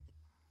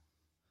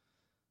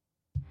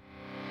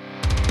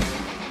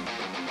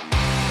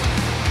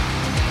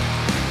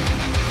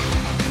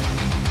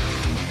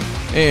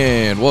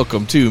And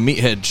welcome to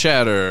Meathead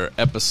Chatter,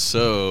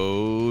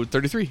 episode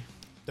 33.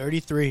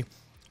 33.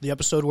 The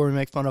episode where we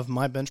make fun of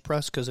my bench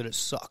press because it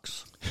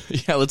sucks.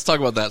 Yeah, let's talk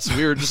about that. So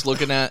we were just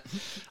looking at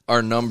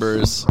our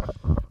numbers.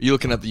 Are you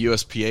looking at the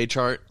USPA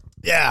chart?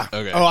 Yeah.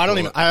 Okay. Oh,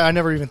 I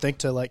never even think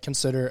to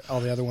consider all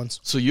the other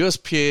ones. So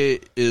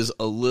USPA is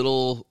a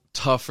little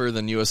tougher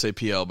than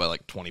USAPL by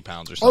like 20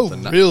 pounds or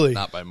something. Oh, really?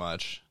 Not by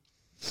much.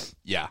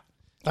 Yeah.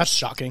 That's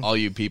shocking. All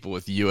you people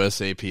with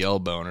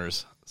USAPL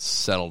boners,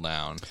 settle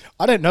down.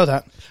 I didn't know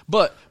that.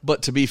 But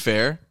to be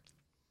fair,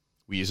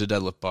 we use a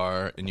deadlift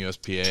bar in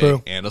USPA.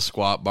 True. And a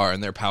squat bar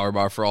and their power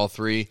bar for all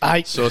three.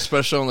 So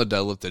especially on the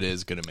deadlift, it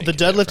is going to make the a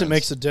deadlift. difference. It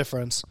makes a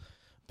difference.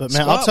 But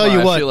man, Squat I'll tell you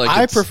bar, I what, feel like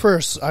I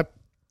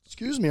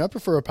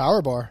prefer a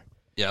power bar.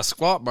 Yeah,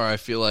 squat bar, I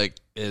feel like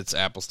it's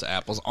apples to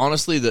apples.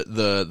 Honestly,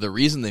 the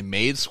reason they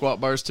made squat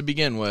bars to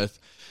begin with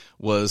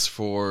was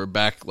for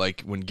back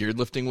like when geared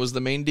lifting was the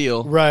main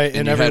deal. Right,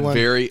 And you had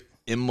very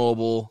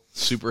immobile,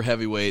 super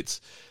heavyweights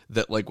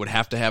that like would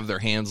have to have their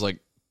hands like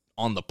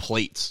on the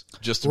plates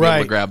just to be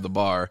able to grab the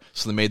bar.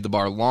 So they made the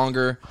bar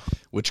longer,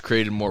 which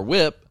created more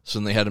whip. So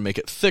then they had to make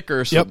it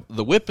thicker. So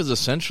the whip is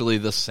essentially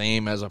the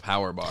same as a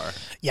power bar.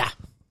 Yeah.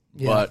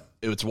 But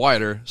it's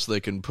wider so they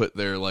can put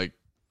their like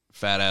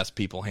fat ass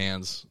people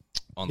hands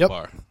on the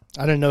bar.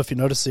 I didn't know if you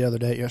noticed the other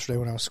day, yesterday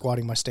when I was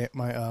squatting,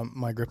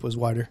 my grip was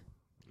wider.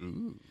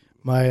 Ooh.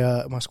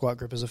 My squat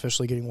grip is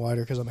officially getting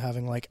wider because I'm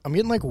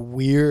getting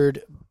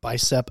weird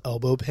bicep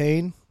elbow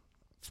pain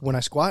when I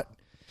squat,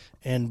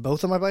 and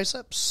both of my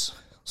biceps,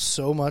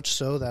 so much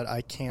so that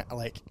I can't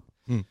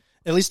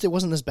At least it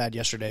wasn't this bad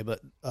yesterday,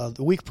 but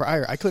the week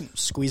prior I couldn't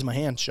squeeze my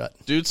hand shut.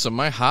 Dude, so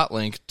my hot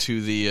link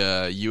to the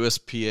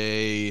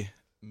USPA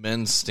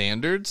men's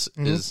standards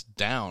is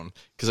down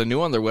because I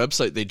knew on their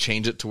website they'd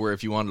change it to where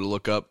if you wanted to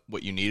look up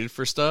what you needed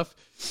for stuff,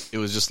 it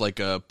was just like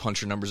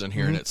punch your numbers in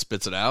here and it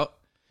spits it out.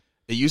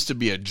 It used to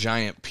be a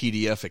giant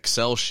PDF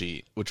Excel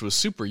sheet, which was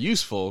super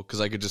useful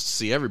because I could just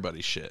see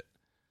everybody's shit.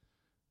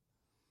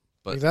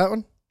 But Like that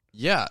one?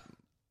 Yeah.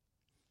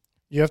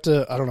 You have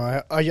to, I don't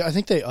know, I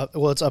think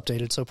it's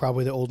updated, so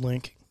probably the old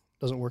link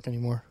doesn't work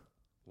anymore.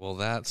 Well,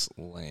 that's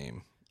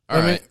lame. All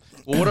right.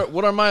 Well,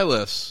 what are my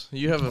lifts?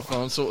 You have a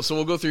phone, so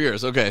we'll go through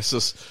yours. Okay,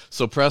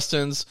 so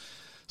Preston's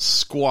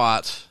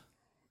squat.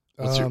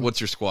 What's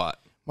your squat?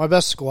 My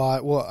best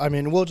squat. Well, I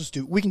mean,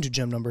 we can do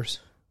gym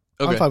numbers.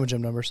 Okay. I'm fine with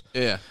gym numbers.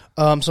 Yeah.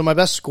 So my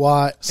best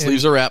squat.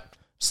 Sleeves or wrap?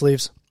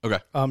 Sleeves. Okay.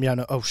 Yeah.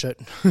 No. Oh shit.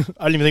 I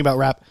didn't even think about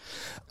wrap.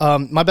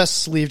 My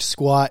best sleeved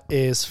squat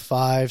is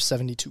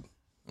 572.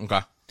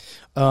 Okay.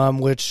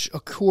 Which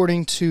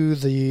according to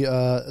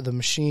the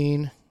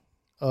machine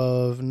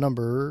of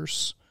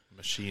numbers.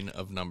 Machine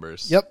of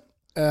numbers. Yep.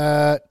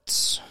 That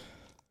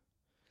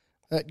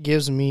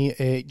gives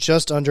me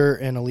just under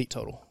an elite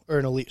total or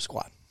an elite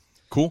squat.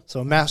 Cool. So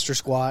a master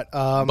squat.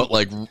 But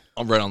like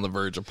I'm right on the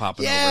verge of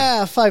popping over.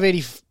 Yeah,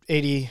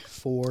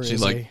 584 So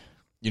is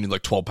you need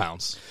like 12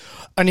 pounds.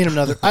 I need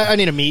another. I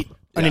need a meet.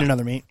 I need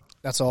another meet.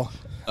 That's all.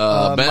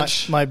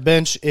 Bench? My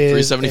bench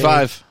is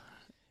 375.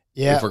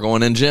 Yeah. If we're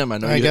going in gym, I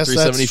know you got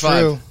 375.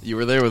 That's true. You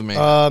were there with me.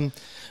 I'm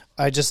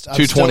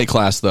 220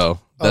 class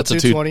though. That's a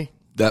 220.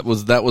 That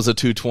was a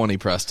 220,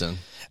 Preston.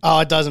 Oh,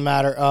 it doesn't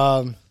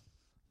matter.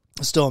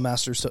 Still a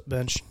master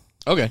bench.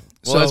 Okay.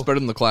 Well, that's better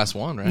than the class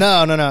 1, right?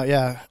 No.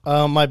 Yeah.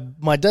 My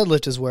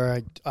deadlift is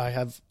where I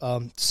have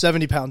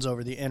 70 pounds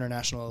over the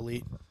international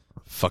elite.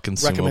 Fucking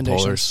sumo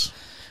pullers.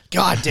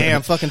 God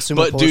damn, fucking sumo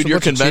pullers. But dude,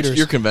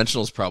 your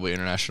conventional is probably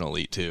international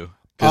elite too,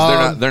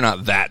 because they're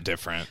not that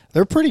different.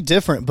 They're pretty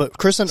different, but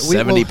Kristen,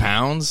 70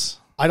 pounds.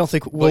 I don't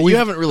think. Well, you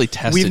haven't really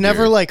tested. We've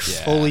never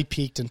fully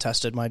peaked and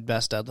tested my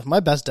best deadlift.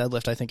 My best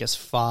deadlift, I think, is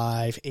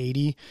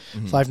 580,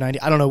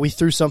 590. I don't know. We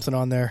threw something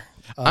on there.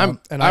 I'm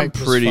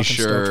pretty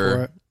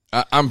sure.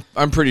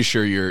 I'm pretty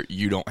sure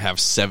you don't have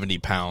 70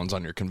 pounds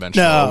on your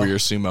conventional over your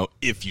sumo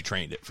if you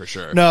trained it for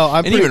sure.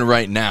 No, even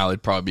right now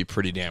it'd probably be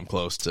pretty damn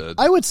close to.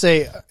 I would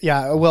say,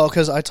 yeah. Well,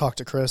 because I talked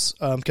to Chris,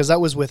 because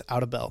that was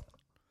without a belt.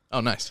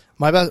 Oh, nice.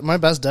 My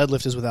best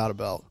deadlift is without a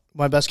belt.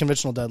 My best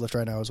conventional deadlift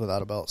right now is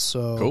without a belt.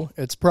 So cool.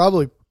 It's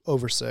probably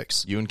over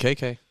 6. You and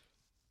KK.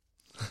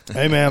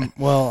 Hey, man.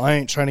 Well, I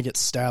ain't trying to get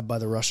stabbed by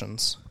the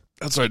Russians.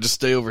 That's right. Just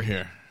stay over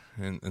here,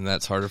 and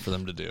that's harder for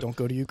them to do. Don't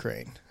go to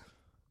Ukraine.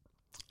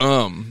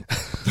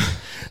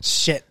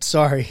 Shit.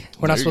 Sorry,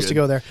 we're not supposed to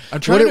go there. I'm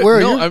trying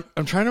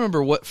I'm trying to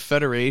remember what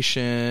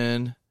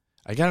federation.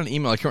 I got an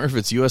email. I can't remember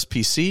if it's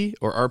USPC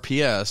or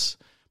RPS,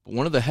 but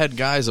one of the head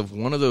guys of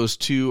one of those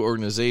two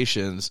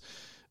organizations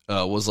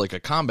was like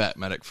a combat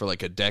medic for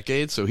like a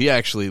decade. So he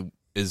actually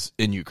is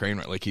in Ukraine,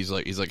 right? Like he's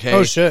like, hey,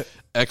 oh shit,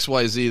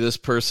 XYZ, this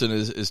person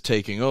is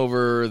taking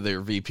over.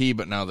 They're VP,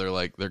 but now they're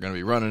going to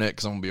be running it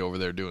because I'm gonna be over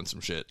there doing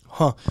some shit,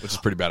 which is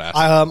pretty badass.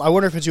 I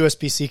wonder if it's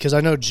USPC because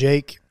I know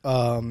Jake,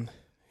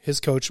 his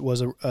coach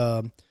was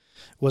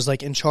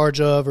like in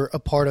charge of or a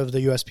part of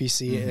the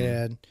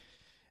USPC,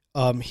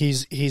 and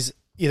he's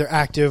either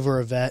active or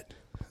a vet.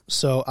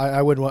 So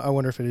I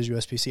wonder if it is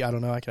USPC. I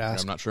don't know. I could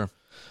ask. I'm not sure.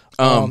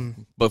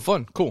 But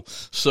fun, cool.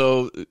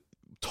 So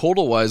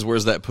total wise,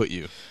 where's that put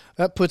you?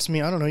 That puts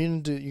me. I don't know.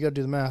 You got to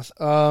do the math.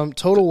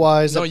 Total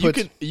wise, no, you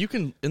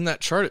can in that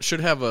chart. It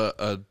should have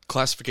a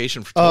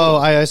classification for Oh, total.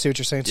 I see what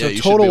you're saying. Yeah, So you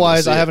should be able total to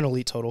wise, see I it. have an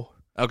elite total.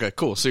 Okay,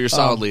 cool. So you're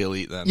solidly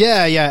elite then.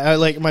 Yeah.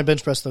 Like my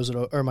bench press throws it,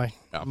 or my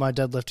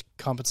deadlift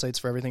compensates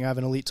for everything. I have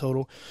an elite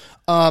total.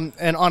 And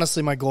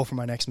honestly, my goal for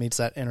my next meet's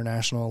that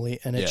international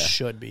elite, and it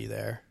should be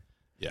there.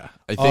 Yeah,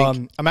 I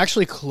think I'm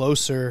actually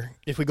closer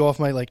if we go off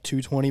my like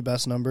 220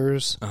 best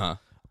numbers.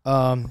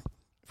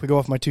 If we go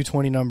off my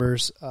 220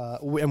 numbers,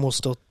 and we'll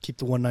still keep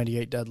the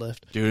 198 deadlift.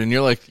 dude, and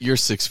you're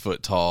 6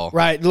 foot tall.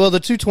 Right. Well, the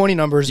 220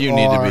 numbers You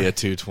need to be a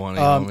 220.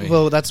 homie.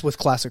 well, that's with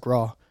Classic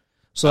Raw.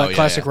 So that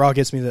Classic Raw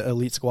gets me the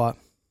elite squat.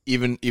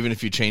 Even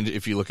if you change it,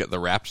 if you look at the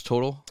wrapped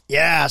total,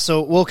 Yeah.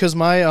 So because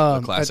my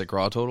the classic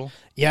raw total.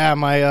 yeah,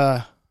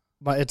 my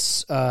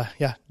it's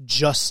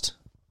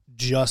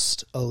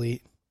just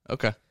elite.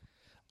 Okay.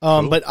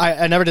 Cool. But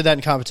I never did that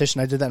in competition.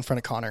 I did that in front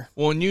of Connor.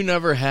 Well, and you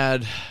never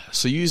had,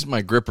 so you used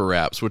my gripper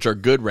wraps, which are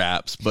good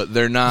wraps, but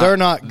they're not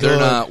good. They're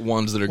not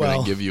ones that are going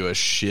Well, to give you a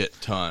shit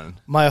ton.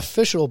 My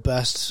official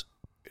best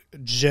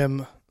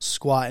gym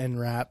squat and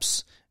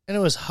wraps, and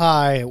it was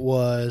high. It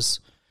was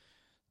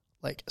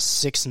like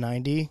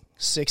 690,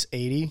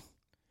 680.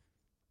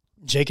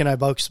 Jake and I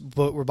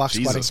were box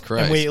Jesus squatting.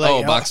 Christ. And we,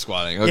 like, box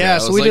squatting. Okay, yeah,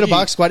 so we did a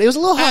box squat. It was a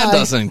little high. That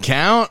doesn't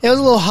count. It was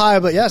a little high,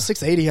 but yeah,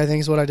 680 I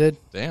think is what I did.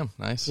 Damn,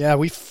 nice. Yeah,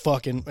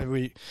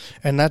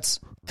 and that's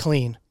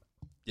clean.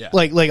 Yeah.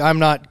 Like I'm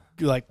not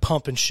like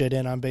pumping shit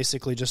in. I'm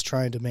basically just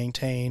trying to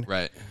maintain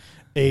Right.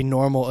 a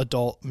normal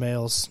adult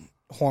male's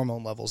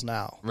hormone levels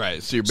now.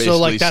 Right. So you're basically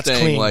like, that's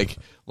staying clean.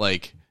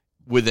 like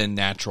within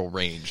natural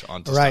range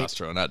on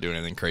testosterone, not doing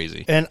anything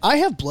crazy. And I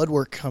have blood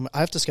work I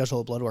have to schedule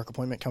a blood work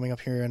appointment coming up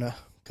here in a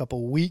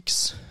couple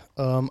weeks.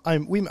 I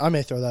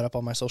may throw that up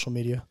on my social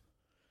media.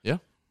 Yeah.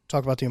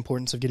 Talk about the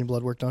importance of getting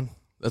blood work done.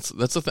 That's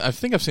I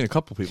think I've seen a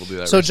couple people do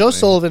that. So recently. Joe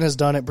Sullivan has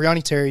done it.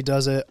 Brianni Terry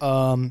does it.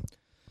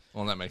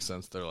 Well, that makes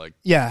sense. They're like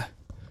Yeah.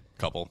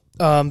 couple.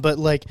 But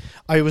like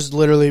I was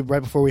literally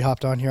right before we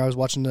hopped on here, I was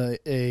watching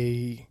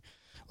a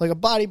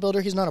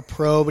bodybuilder. He's not a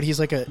pro, but he's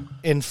like an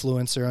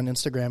influencer on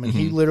Instagram, and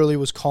he literally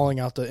was calling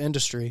out the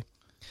industry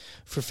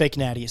for fake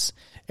natties.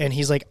 And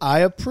he's like, I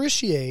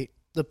appreciate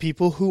the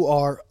people who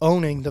are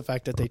owning the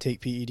fact that they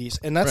take PEDs,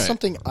 and that's Right.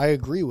 something I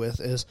agree with.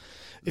 Is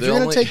if The you're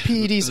going only- to take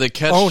PEDs, the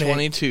catch own it.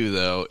 22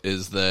 though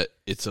is that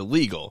it's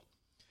illegal,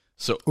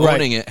 so Right.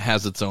 owning it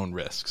has its own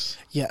risks.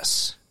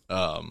 Yes,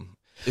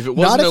 If it wasn't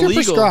not if illegal,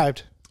 you're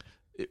prescribed.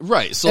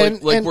 right? So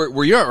And- like and-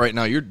 where you're at right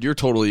now, you're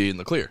totally in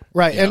the clear,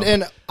 Right, you know?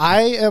 and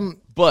I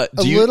am but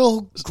a do you,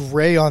 little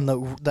gray on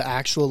the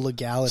actual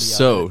legality. of it.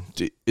 so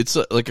it's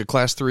like a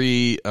class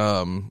 3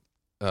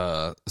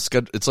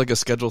 it's like a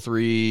schedule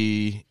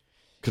 3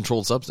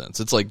 controlled substance.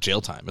 It's like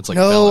jail time. It's like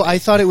no, felony. I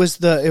thought it was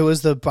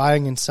the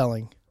buying and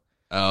selling.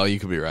 Oh, you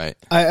could be right.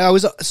 I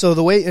was so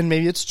the way, and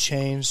maybe it's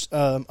changed.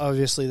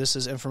 Obviously, this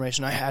is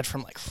information I had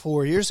from like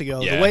 4 years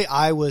ago. Yeah. The way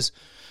I was,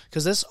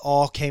 because this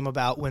all came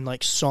about when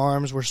like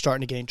SARMs were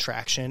starting to gain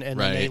traction, and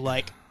then they Right.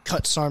 like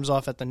cut SARMs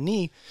off at the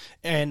knee,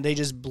 and they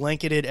just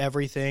blanketed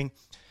everything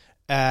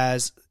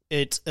as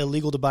it's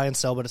illegal to buy and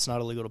sell, but it's not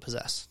illegal to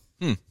possess.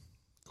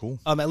 Cool.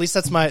 At least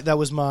that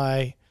was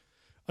my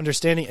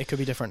understanding. It could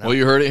be different now. Well,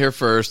 you heard it here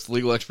first.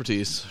 Legal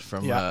expertise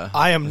from yeah,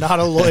 I am not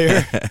a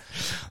lawyer.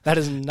 That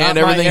is not and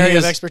my everything area he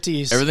of is-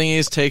 expertise. Everything he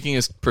is taking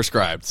is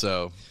prescribed.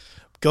 So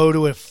Go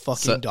to a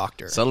fucking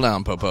doctor. Settle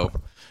down, Popo.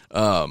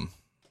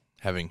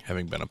 Having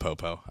been a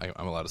Popo,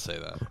 I'm allowed to say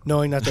that.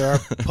 Knowing that there are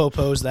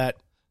popos that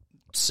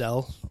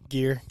sell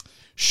gear.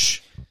 Shh.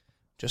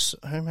 Just,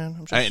 hey man,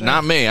 I'm just Hey, saying.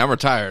 not me. I'm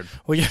retired.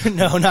 Well,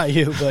 no, not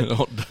you, but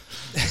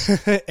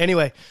Don't-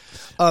 anyway.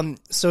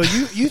 So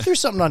you threw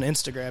something on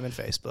Instagram and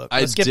Facebook. I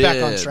Let's get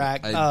back on did.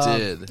 track. I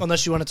did.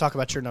 Unless you want to talk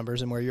about your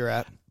numbers and where you're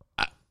at.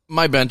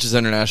 My bench is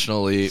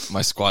international elite.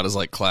 My squat is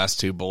like class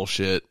 2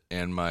 bullshit,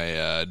 and my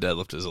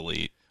deadlift is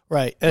elite.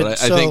 Right. But And I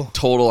think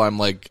total, I'm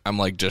like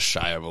just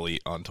shy of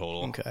elite on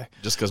total. Okay.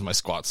 Just because my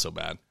squat's so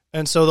bad.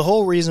 And so the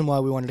whole reason why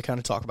we wanted to kind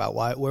of talk about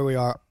where we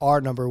are, our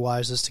number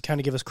wise, is to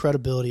kind of give us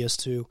credibility as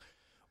to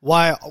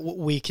why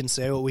we can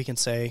say what we can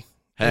say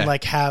Hey. and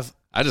like have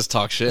I just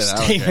talk shit. I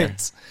don't care.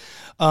 statements.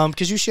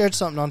 Because you shared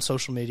something on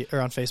social media or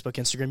on Facebook,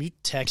 Instagram. You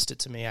texted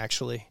to me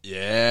actually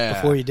Yeah.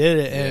 before you did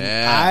it, and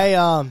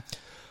Yeah.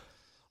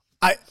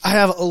 I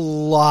have a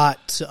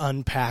lot to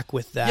unpack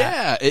with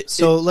that. Yeah.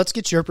 So let's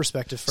get your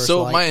perspective first.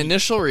 So like, my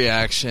initial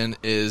reaction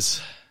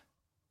is,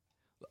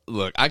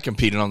 look, I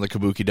competed on the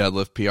Kabuki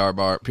deadlift PR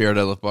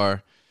deadlift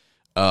bar.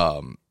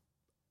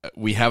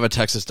 We have a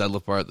Texas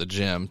deadlift bar at the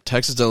gym.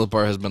 Texas deadlift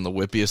bar has been the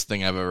whippiest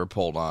thing I've ever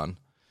pulled on,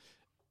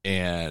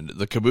 and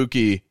the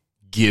Kabuki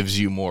gives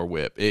you more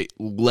whip. It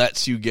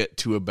lets you get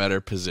to a better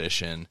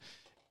position.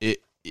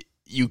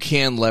 You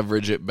can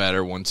leverage it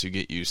better once you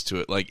get used to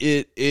it. Like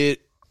it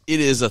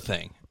is a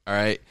thing. All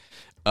right.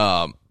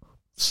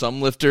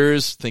 Some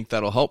lifters think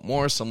that'll help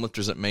more. Some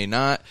lifters it may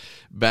not.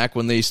 Back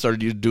when they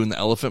started doing the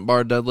elephant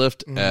bar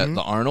deadlift at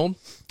the Arnold,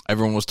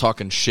 everyone was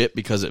talking shit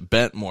because it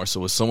bent more,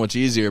 so it was so much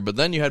easier. But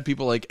then you had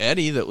people like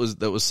Eddie that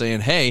was saying,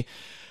 "Hey,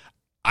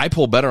 I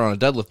pull better on a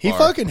deadlift He bar.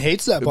 fucking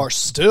hates that bar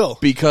still.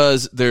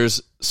 Because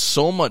there's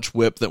so much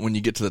whip that when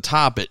you get to the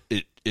top,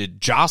 it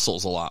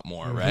jostles a lot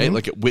more, right?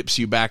 Like it whips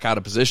you back out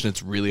of position.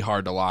 It's really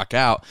hard to lock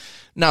out.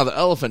 Now, the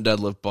elephant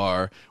deadlift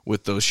bar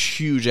with those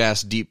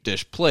huge-ass deep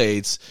dish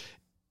plates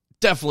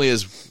definitely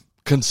is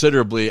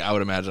considerably, I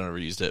would imagine, I never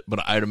used it, but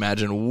I'd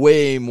imagine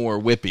way more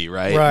whippy,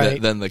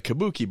 right? Than the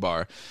Kabuki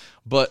bar.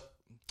 But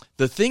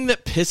the thing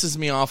that pisses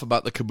me off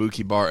about the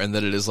Kabuki bar and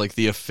that it is like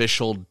the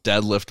official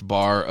deadlift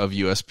bar of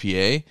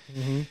USPA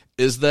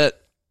is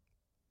that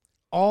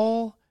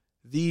all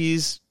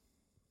these,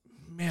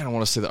 man, I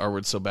want to say the R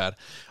word so bad.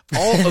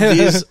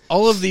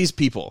 All of these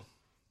people,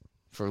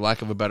 for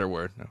lack of a better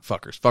word, no,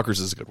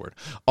 fuckers is a good word.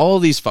 All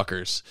of these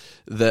fuckers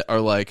that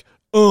are like,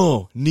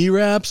 oh, knee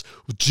wraps?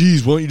 Well,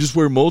 geez, why don't you just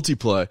wear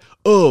multiply?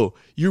 Oh,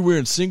 you're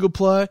wearing single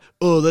ply?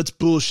 Oh, that's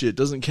bullshit.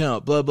 Doesn't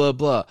count. Blah, blah,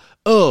 blah.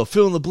 Oh,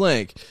 fill in the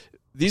blank.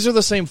 These are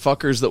the same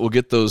fuckers that will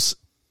get those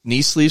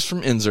knee sleeves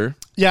from Inzer.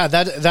 Yeah,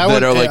 that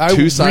one, are like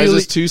two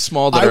sizes too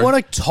small. I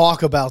want to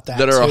talk about that.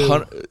 That are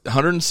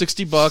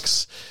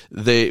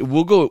 $160.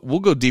 We'll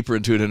go deeper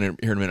into it here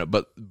in a minute.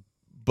 But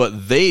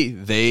they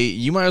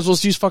you might as well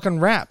just use fucking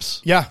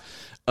wraps. Yeah,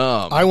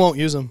 I won't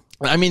use them.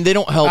 I mean, they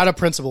don't help out of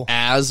principle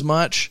as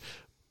much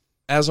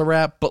as a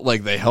wrap, but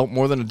like they help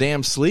more than a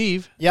damn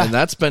sleeve. Yeah, and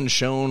that's been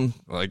shown.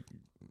 Like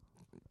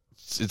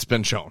it's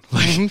been shown.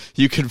 Like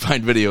you can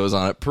find videos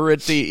on it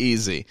pretty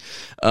easy.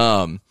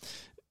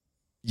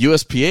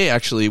 USPA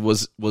actually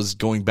was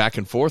going back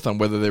and forth on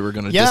whether they were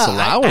going to disallow them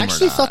or not. I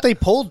actually thought they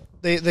pulled.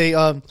 They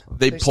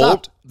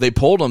pulled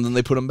them, then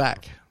they put them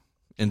back.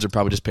 Inzer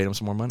probably just paid them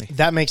some more money.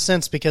 That makes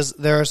sense because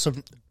there are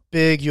some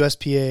big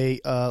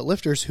USPA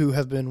lifters who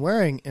have been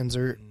wearing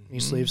Inzer knee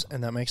sleeves,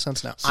 and that makes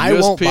sense now. So I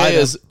won't buy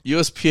them.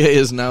 USPA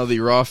is now the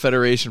Raw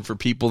Federation for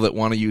people that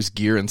want to use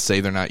gear and say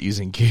they're not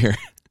using gear.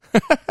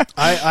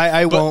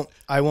 I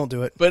won't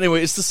do it. But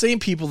anyway, it's the same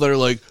people that are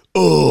like,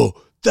 oh,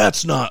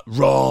 that's not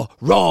raw.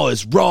 Raw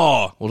is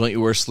raw. Well, don't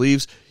you wear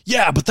sleeves?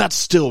 Yeah, but that's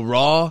still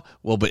raw.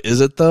 Well, but is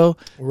it though?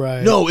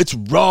 Right. No, it's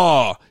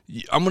raw.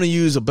 I'm going to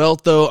use a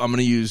belt though. I'm going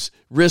to use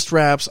wrist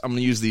wraps. I'm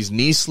going to use these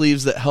knee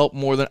sleeves that help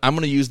more than I'm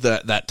going to use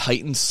that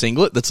Titan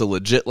singlet. That's a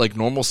legit like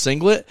normal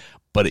singlet,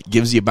 but it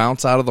gives you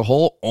bounce out of the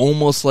hole,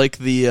 almost like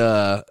the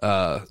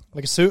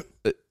like a suit.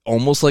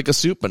 Almost like a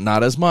suit, but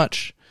not as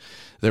much.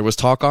 There was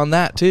talk on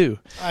that too.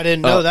 I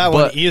didn't know that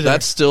one either.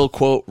 That's still,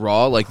 quote,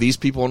 raw. Like these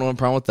people don't have a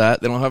problem with that.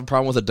 They don't have a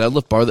problem with a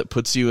deadlift bar that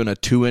puts you in a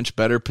 2-inch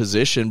better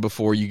position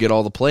before you get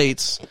all the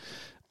plates.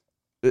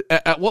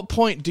 At what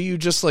point do you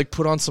just like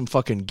put on some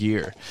fucking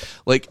gear?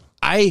 Like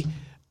I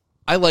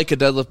like a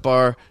deadlift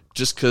bar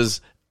just because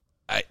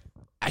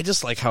I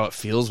just like how it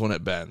feels when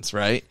it bends,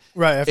 right?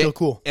 Right, I feel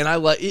cool. And I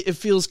like it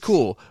feels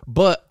cool.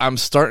 But I'm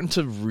starting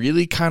to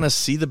really kind of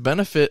see the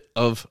benefit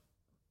of,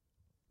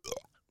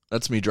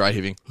 that's me dry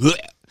heaving,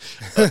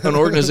 an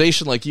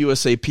organization like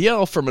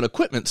USAPL from an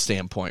equipment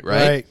standpoint,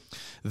 right?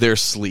 Their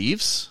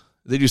sleeves,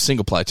 they do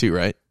single ply too,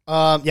 right?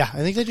 Yeah, I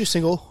think they do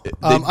single.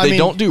 They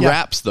don't do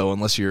wraps though,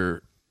 unless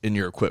you're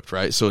equipped,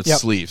 right? So it's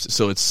sleeves.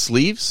 So it's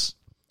sleeves,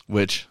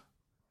 which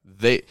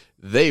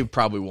they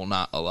probably will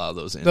not allow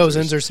those Inzers. Those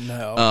Inzers,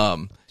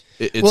 no.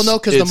 Well, no,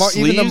 because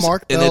even the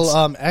Mark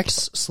Bell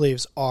X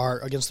sleeves are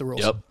against the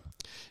rules. Yep.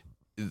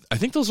 I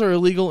think those are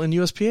illegal in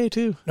USPA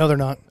too. No, they're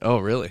not. Oh,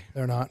 really?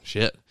 They're not.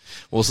 Shit.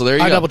 Well, so there you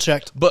go. I double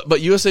checked. But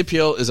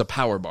USAPL is a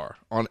power bar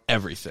on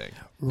everything.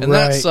 And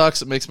that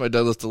sucks. It makes my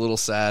deadlift a little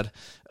sad.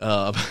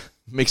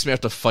 Makes me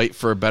have to fight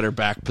for a better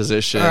back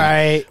position.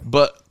 Right.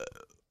 But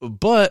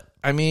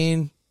I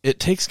mean, it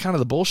takes kind of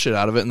the bullshit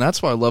out of it, and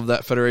that's why I love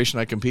that federation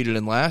I competed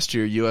in last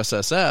year,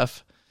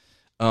 USSF,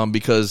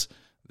 because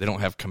they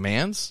don't have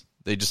commands.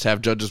 They just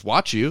have judges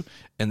watch you,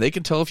 and they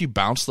can tell if you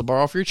bounce the bar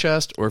off your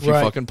chest or if you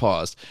fucking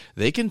paused.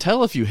 They can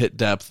tell if you hit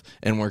depth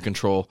and were in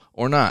control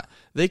or not.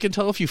 They can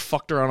tell if you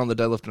fucked around on the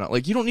deadlift or not.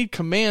 Like, you don't need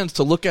commands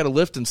to look at a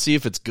lift and see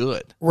if it's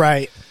good.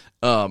 Right.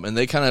 And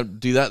they kind of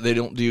do that. They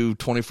don't do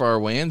 24-hour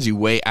weigh-ins. You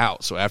weigh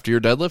out. So after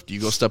your deadlift,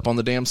 you go step on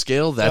the damn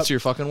scale. That's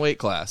your fucking weight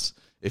class.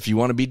 If you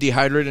want to be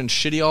dehydrated and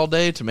shitty all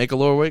day to make a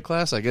lower weight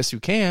class, I guess you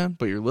can,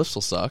 but your lifts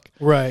will suck.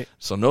 Right.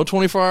 So no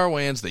 24-hour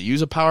weigh-ins. They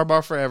use a power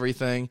bar for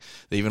everything.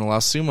 They even allow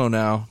sumo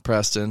now,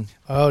 Preston.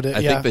 Oh,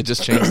 I think they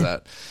just changed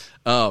that.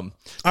 I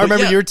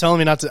remember you were telling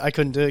me not to. I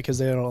couldn't do it because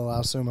they don't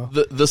allow sumo.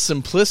 The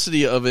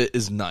simplicity of it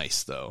is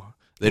nice, though.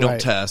 They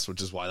don't test,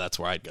 which is why that's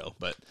where I'd go.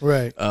 But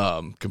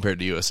compared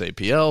to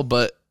USAPL,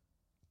 but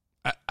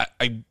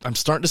I'm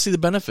starting to see the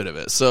benefit of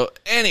it. So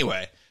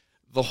anyway,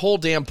 the whole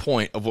damn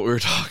point of what we were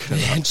talking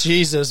about. Man,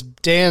 Jesus,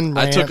 Dan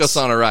rants. I took us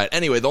on a ride.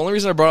 Anyway, the only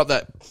reason I brought up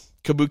that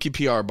Kabuki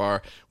PR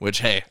bar, which,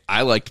 hey,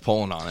 I liked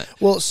pulling on it.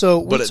 Well,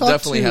 but it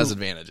definitely has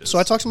advantages. So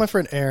I talked to my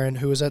friend Aaron,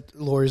 who was at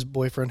Lori's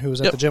boyfriend, who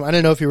was at the gym. I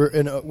didn't know if you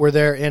were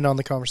there in on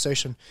the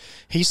conversation.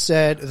 He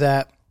said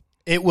that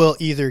it will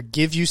either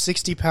give you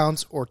 60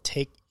 pounds or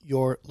take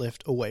your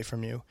lift away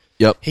from you.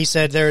 Yep. He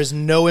said there is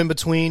no in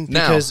between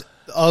because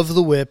of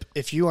the whip.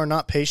 If you are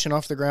not patient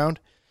off the ground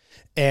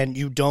and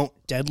you don't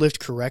deadlift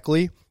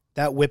correctly,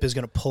 that whip is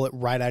going to pull it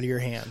right out of your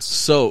hands.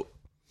 So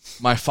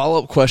my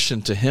follow-up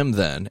question to him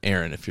then,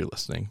 Aaron, if you're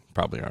listening,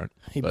 probably aren't.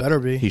 He better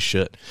be. He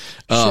should.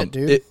 Shit,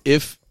 dude.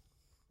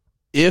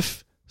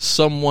 If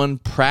someone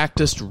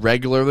practiced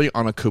regularly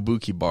on a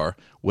Kabuki bar,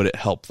 would it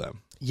help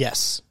them?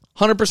 Yes.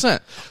 100%.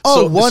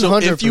 Oh, so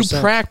 100%. If you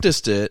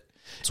practiced it,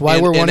 that's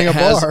why we're wanting it a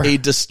has bar. a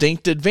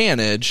distinct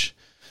advantage,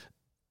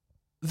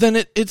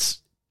 then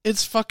it's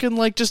fucking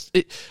like just...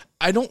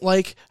 I don't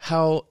like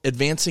how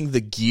advancing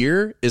the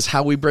gear is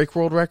how we break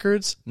world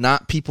records,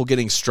 not people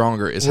getting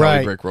stronger is how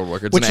we break world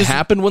records. And it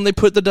happened when they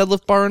put the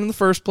deadlift bar in the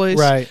first place.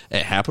 Right.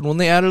 It happened when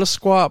they added a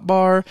squat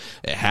bar.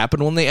 It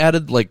happened when they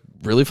added like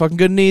really fucking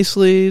good knee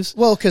sleeves.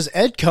 Well, because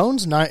Ed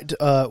Cohn's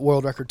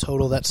world record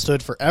total that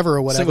stood forever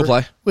or whatever. Single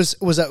ply. Was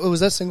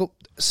that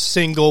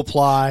single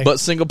ply?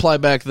 But single ply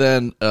back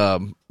then,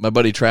 my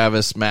buddy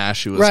Travis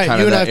Mash, who was right, kind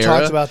you of and that I've era,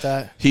 talked about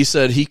that. He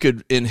said he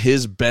could, in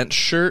his bench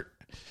shirt,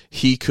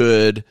 he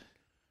could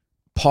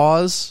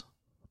pause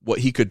what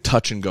he could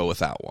touch and go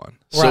without one.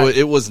 So Right.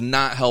 it was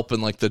not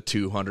helping like the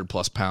 200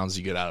 plus pounds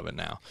you get out of it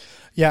now.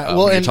 Yeah, when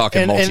you're and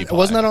talking and multi-ply.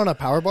 wasn't that on a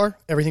power bar?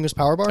 Everything was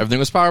power bar? Everything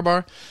was power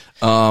bar.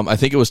 I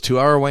think it was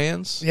 2-hour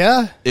weigh-ins.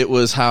 Yeah. It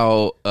was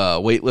how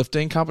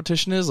weightlifting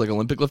competition is, like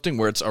Olympic lifting,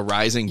 where it's a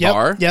rising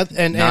bar. Yep,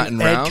 and not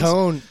in Ed rounds.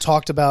 Cohn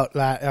talked about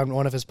that on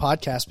one of his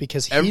podcasts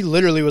because he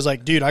literally was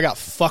like, dude, I got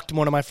fucked in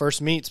one of my first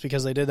meets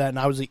because they did that, and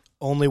I was the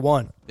only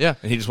one. Yeah,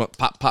 and he just went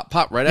pop, pop,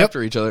 pop right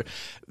after each other.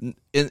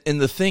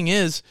 And the thing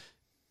is,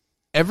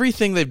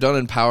 everything they've done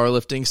in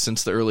powerlifting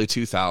since the early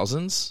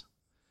 2000s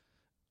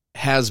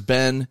has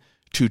been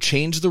to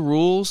change the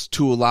rules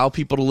to allow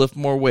people to lift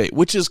more weight,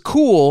 which is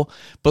cool,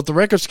 but the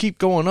records keep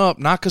going up,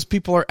 not because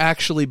people are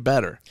actually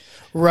better.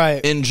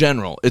 Right. In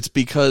general, it's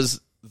because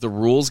the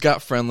rules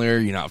got friendlier.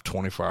 You now have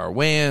 24-hour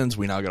weigh-ins.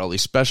 We now got all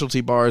these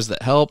specialty bars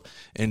that help.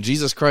 And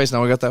Jesus Christ,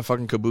 now we got that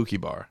fucking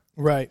Kabuki bar.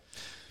 Right.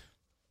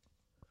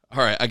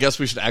 All right, I guess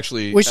we should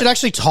actually... We should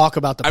actually talk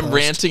about the post. I'm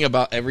ranting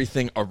about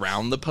everything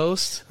around the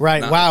post.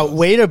 Right. Wow.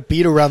 Way to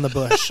beat around the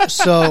bush.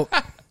 So,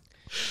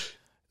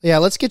 yeah,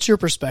 let's get your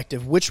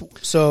perspective.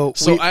 So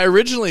I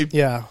originally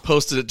Yeah.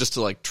 posted it just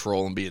to like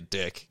troll and be a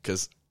dick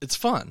because it's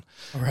fun.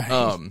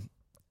 Right.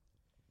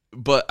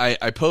 But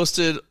I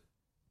posted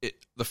it,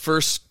 the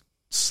first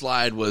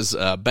slide was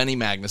Benny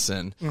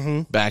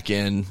Magnuson back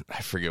in,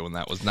 I forget when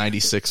that was,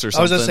 96 or something.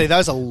 I was going to say, that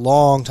was a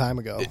long time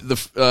ago.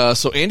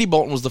 So Andy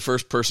Bolton was the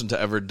first person to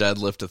ever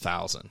deadlift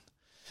 1,000.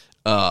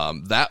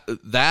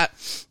 That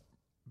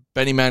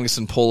Benny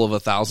Magnuson pull of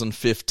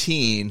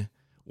 1,015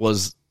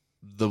 was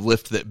the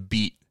lift that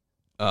beat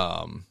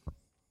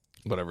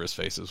whatever his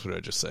face is. What did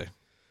I just say?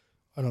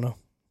 I don't know.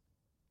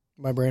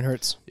 My brain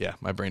hurts. Yeah,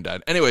 my brain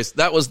died. Anyways,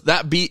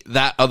 that beat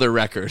that other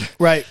record.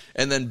 Right.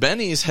 And then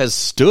Benny's has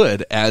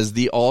stood as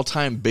the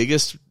all-time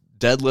biggest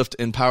deadlift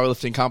in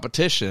powerlifting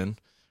competition,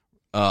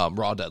 raw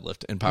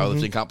deadlift in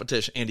powerlifting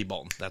competition. Andy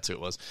Bolton, that's who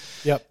it was.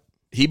 Yep.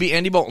 He beat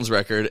Andy Bolton's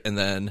record, and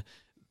then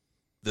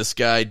this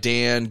guy,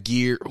 Dan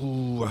Gear,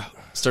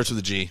 starts with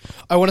a G.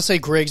 I want to say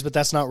Griggs, but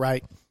that's not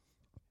right.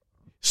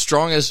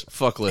 Strong as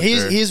fuck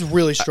lifter. He's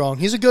really strong.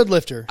 He's a good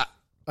lifter.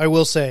 I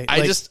will say.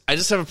 I just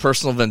have a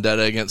personal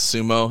vendetta against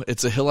sumo.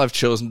 It's a hill I've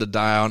chosen to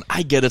die on.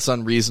 I get it's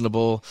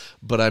unreasonable,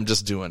 but I'm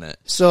just doing it.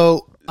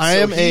 So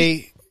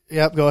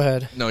Yep, go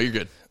ahead. No, you're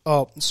good.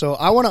 Oh, so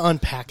I want to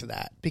unpack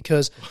that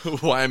because...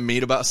 Why I'm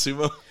mean about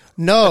sumo?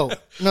 No,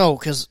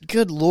 because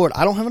good Lord,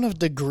 I don't have enough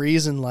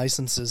degrees and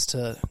licenses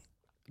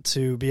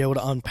to be able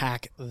to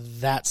unpack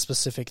that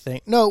specific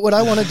thing. No, what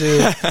I want to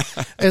do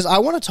is I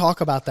want to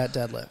talk about that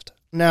deadlift.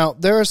 Now,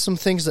 there are some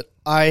things that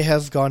I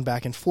have gone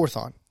back and forth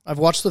on. I've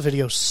watched the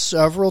video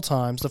several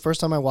times. The first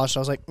time I watched it,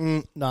 I was like,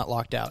 not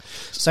locked out.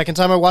 Second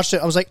time I watched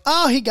it, I was like,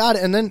 oh, he got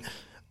it. And then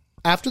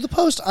after the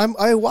post,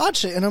 I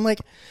watch it, and I'm like,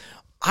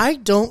 I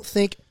don't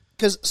think...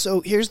 So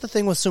here's the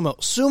thing with sumo.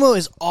 Sumo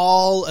is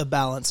all a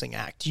balancing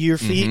act. Your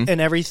feet and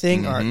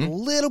everything are a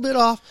little bit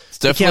off. It's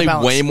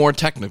definitely way more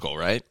technical,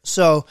 right?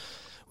 So,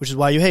 which is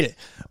why you hate it.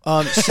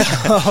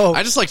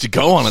 I just like to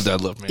go on a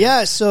deadlift, man.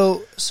 Yeah,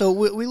 so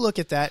we look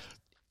at that.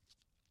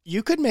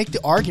 You could make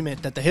the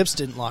argument that the hips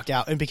didn't lock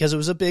out, and because it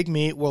was a big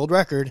meet world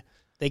record,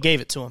 they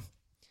gave it to him.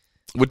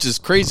 Which is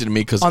crazy to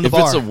me, because if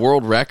bar. it's a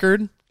world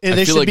record, I they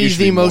feel should like be you should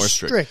the be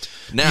most more strict.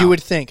 Now, you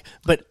would think,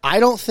 but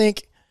I don't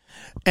think.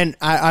 And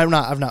I've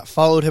not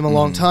followed him a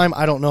long time.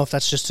 I don't know if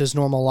that's just his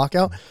normal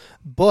lockout,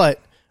 but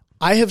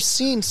I have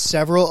seen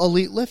several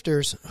elite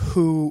lifters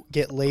who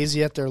get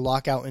lazy at their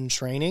lockout in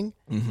training.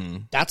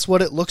 That's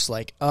what it looks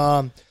like.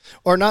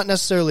 Or not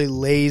necessarily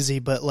lazy,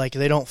 but like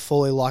they don't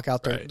fully lock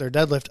out their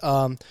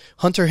deadlift.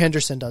 Hunter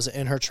Henderson does it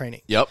in her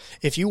training. Yep.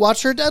 If you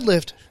watch her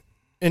deadlift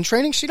in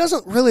training, she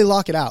doesn't really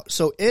lock it out.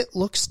 So it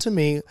looks to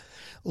me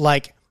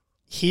like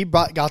he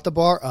got the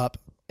bar up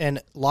and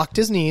locked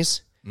his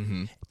knees.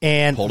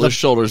 And pulled his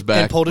shoulders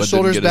back,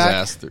 his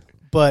ass through.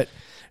 But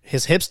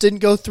his hips didn't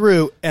go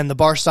through, and the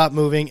bar stopped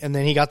moving, and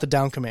then he got the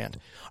down command.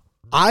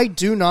 I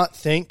do not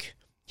think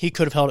he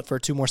could have held it for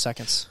 2 more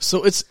seconds.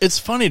 So it's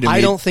funny to me.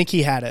 I don't think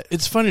he had it.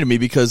 It's funny to me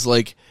because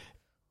like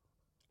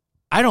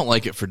I don't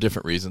like it for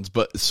different reasons.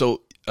 But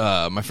so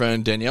my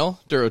friend Danielle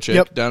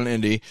Durochik down in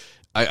Indy,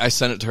 I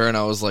sent it to her and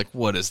I was like,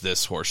 what is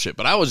this horse shit?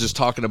 But I was just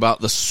talking about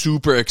the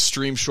super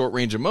extreme short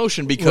range of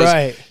motion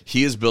because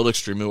he is built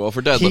extremely well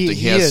for deadlifting.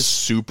 He has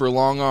super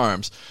long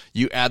arms.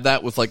 You add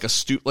that with like a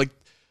like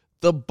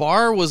the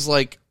bar was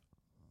like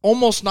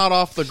almost not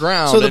off the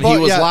ground, and he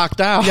was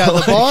locked out. Yeah,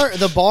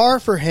 the bar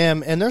for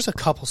him, and there's a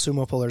couple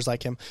sumo pullers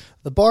like him,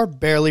 the bar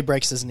barely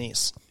breaks his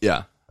knees.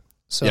 Yeah.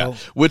 So, yeah,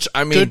 which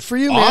I mean, good for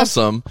you,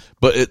 awesome, man.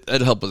 But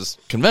it helps us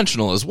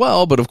conventional as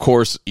well. But of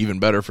course, even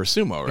better for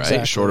sumo, right?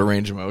 Exactly. Shorter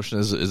range of motion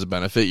is a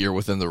benefit. You're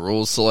within the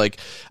rules, so like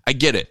I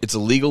get it. It's a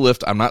legal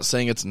lift. I'm not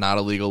saying it's not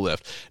a legal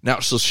lift. Now,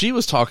 so she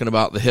was talking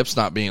about the hips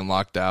not being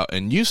locked out,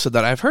 and you said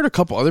that. I've heard a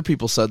couple other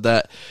people said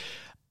that.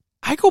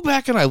 I go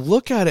back and I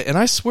look at it, and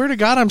I swear to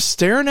God, I'm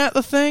staring at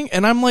the thing,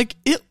 and I'm like,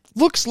 it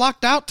looks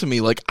locked out to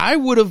me. Like I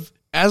would have,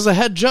 as a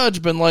head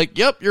judge, been like,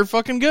 yep, you're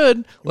fucking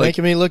good. You're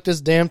making me look this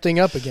damn thing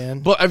up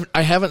again. But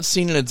I haven't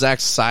seen an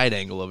exact side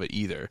angle of it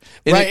either.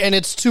 And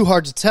it's too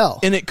hard to tell.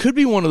 And it could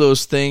be one of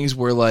those things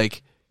where,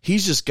 like,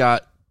 he's just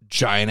got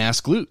giant-ass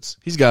glutes.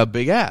 He's got a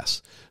big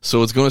ass.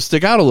 So it's going to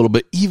stick out a little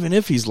bit, even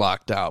if he's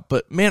locked out.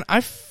 But, man,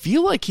 I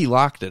feel like he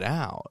locked it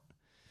out.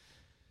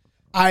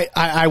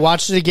 I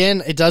watched it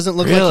again. It doesn't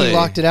look like he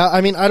locked it out.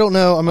 I mean, I don't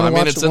know. I'm going to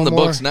watch it it's in the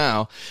books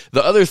now.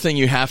 The other thing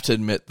you have to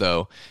admit,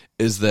 though,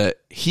 is that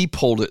he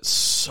pulled it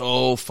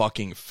so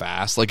fucking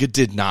fast. Like, it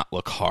did not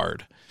look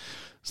hard.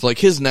 It's like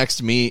his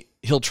next meet,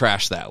 he'll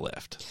trash that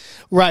lift.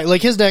 Right,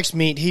 like his next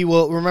meet, he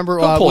will remember.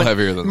 He'll pull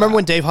heavier than remember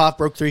when Dave Hoff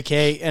broke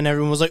 3K and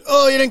everyone was like,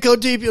 "Oh, you didn't go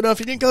deep enough.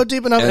 You didn't go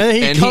deep enough." And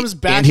he comes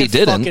back and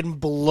fucking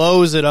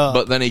blows it up.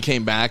 But then he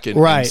came back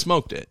and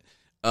smoked it.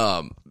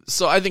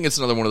 So I think it's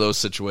another one of those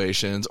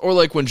situations. Or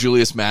like when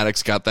Julius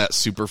Maddox got that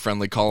super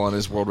friendly call on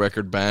his world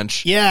record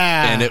bench.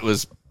 Yeah. And it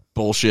was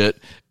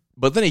bullshit.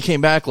 But then he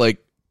came back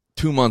like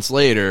 2 months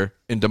later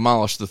and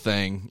demolished the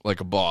thing like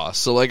a boss.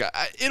 So like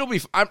it'll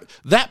be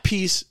that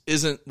piece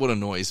isn't what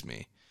annoys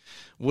me.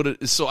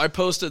 So I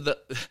posted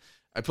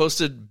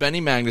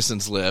Benny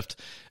Magnuson's lift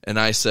and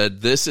I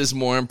said this is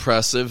more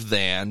impressive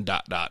than ...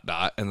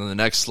 and then the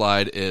next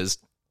slide is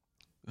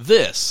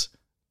this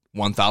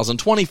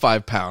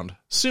 1,025 pound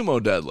sumo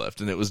deadlift,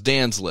 and it was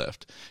Dan's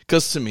lift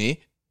because to me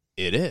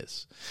it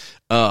is.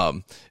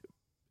 And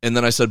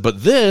then I said,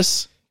 but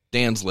this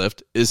Dan's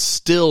lift is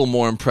still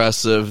more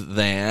impressive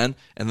than,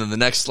 and then the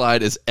next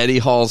slide is Eddie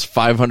Hall's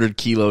 500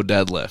 kilo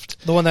deadlift,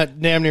 the one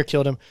that damn near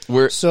killed him.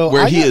 Where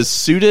he is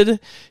suited,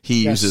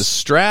 he uses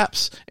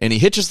straps, and he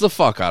hitches the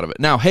fuck out of it.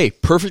 Now, hey,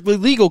 perfectly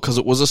legal because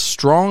it was a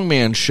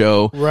strongman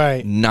show,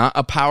 right? Not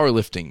a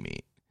powerlifting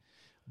meet.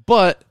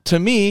 But to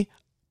me,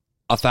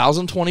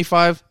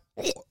 1,025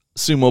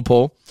 sumo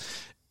pull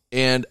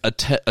and a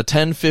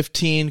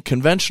 10-15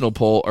 conventional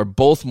pull are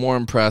both more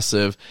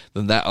impressive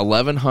than that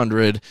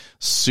 1,100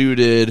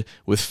 suited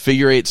with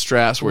figure eight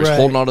straps where he's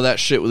holding onto that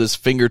shit with his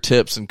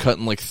fingertips and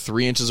cutting like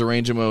 3 inches of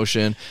range of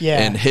motion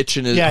and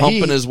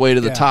humping his way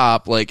to the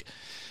top. Like,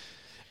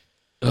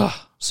 ugh.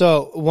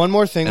 So one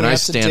more thing and we I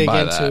have to dig into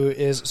that.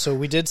 is, so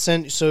we did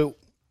send, so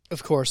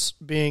of course,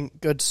 being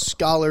good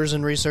scholars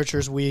and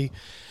researchers, we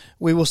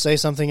will say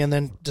something and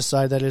then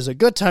decide that it is a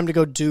good time to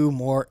go do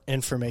more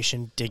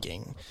information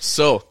digging.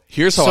 So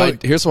here's how I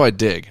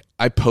dig.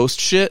 I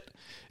post shit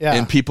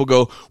and people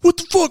go, "What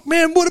the fuck,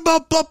 man? What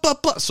about blah blah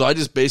blah?" So I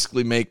just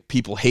basically make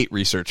people hate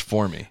research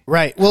for me.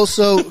 Right. Well,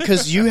 so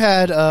because you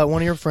had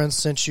one of your friends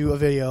sent you a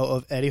video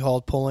of Eddie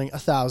Hall pulling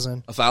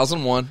 1,000,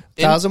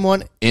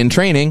 1,001 in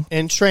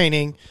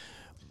training.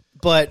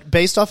 But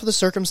based off of the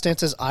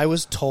circumstances, I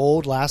was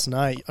told last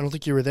night. I don't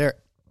think you were there.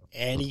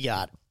 Eddie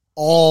got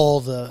all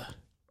the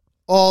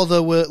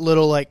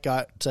little, like,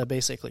 got to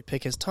basically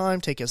take his time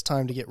to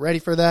get ready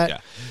for that. Yeah.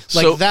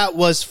 Like, that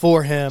was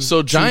for him.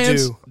 So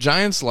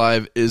Giants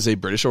Live is a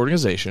British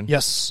organization.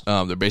 Yes.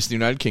 They're based in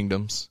the United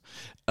Kingdoms.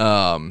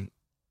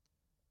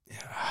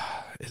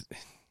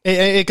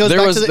 It goes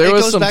back to the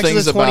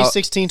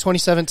 2016,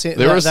 2017,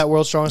 that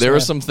World's Strongest Man. There were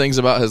some things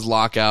about his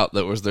lockout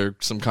that was there,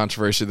 some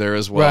controversy there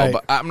as well. Right.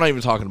 But I'm not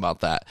even talking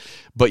about that.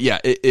 But yeah,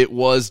 it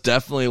was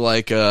definitely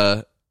like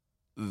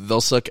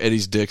they'll suck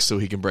Eddie's dick so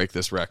he can break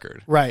this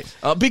record. Right.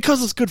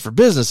 Because it's good for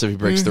business if he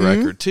breaks the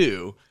record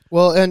too.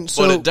 Well, and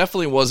so, but it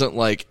definitely wasn't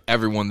like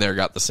everyone there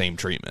got the same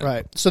treatment.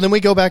 Right. So then we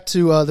go back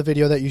to the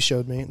video that you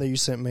showed me, that you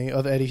sent me,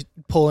 of Eddie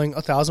pulling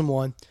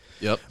 1,001.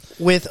 Yep.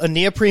 With a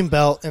neoprene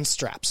belt and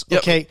straps.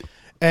 Yep. Okay.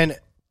 And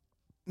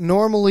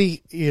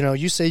normally,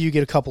 you say you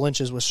get a couple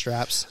inches with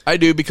straps. I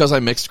do because I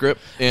mixed grip.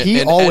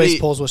 He always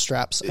pulls with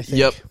straps, I think.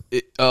 Yep.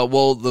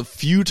 Well, the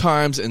few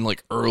times in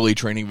like early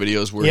training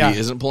videos where he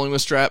isn't pulling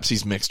with straps,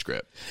 he's mixed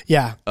grip.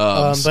 Yeah.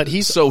 But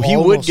he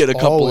would get a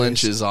couple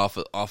inches off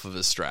of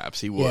his straps.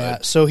 He would. Yeah.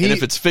 So and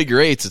if it's figure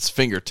eights, it's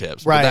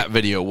fingertips. Right. But that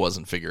video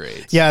wasn't figure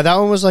eights. Yeah, that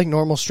one was like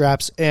normal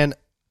straps. And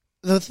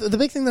the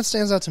big thing that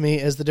stands out to me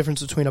is the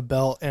difference between a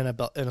belt and a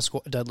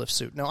deadlift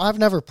suit. Now, I've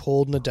never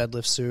pulled in a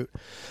deadlift suit.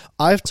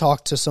 I've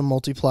talked to some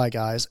multiply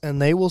guys,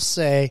 and they will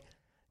say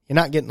you're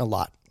not getting a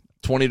lot.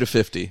 20 to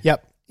 50.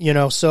 Yep.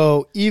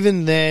 So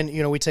even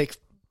then, we take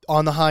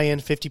on the high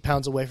end 50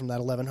 pounds away from that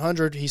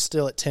 1,100. He's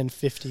still at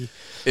 1050.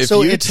 If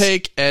you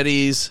take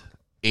Eddie's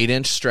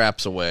 8-inch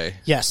straps away,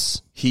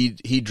 Yes.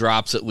 he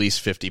drops at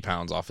least 50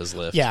 pounds off his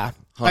lift. Yeah.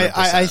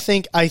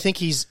 100%. I think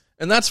he's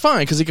And that's fine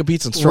because he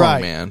competes in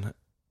strongman. Right.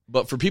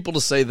 But for people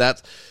to say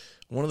that,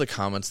 one of the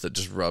comments that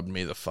just rubbed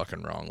me the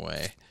fucking wrong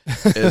way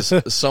is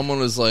someone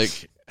was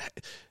like,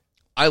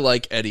 I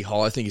like Eddie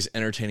Hall. I think he's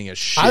entertaining as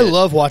shit. I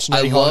love watching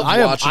Eddie Hall.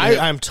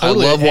 I'm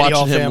totally I love Eddie Hall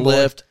watching him fanboy.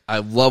 lift. I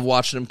love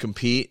watching him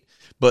compete.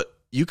 But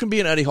you can be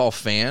an Eddie Hall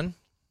fan,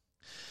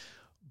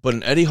 but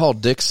an Eddie Hall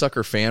dick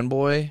sucker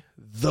fanboy,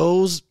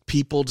 those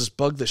people just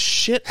bug the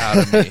shit out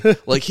of me.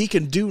 Like, he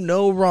can do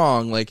no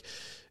wrong. Like,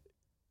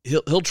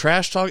 he'll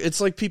trash talk.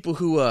 It's like people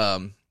who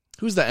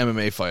who's that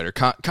MMA fighter?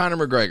 Conor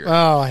McGregor.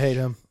 Oh, I hate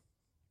him.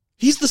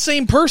 He's the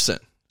same person.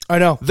 I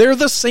know. They're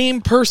the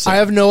same person. I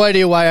have no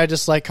idea why I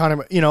dislike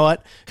Conor. You know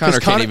what? Conor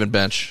can't even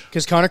bench.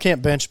 Because Conor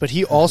can't bench, but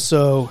he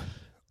also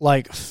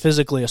like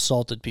physically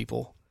assaulted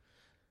people.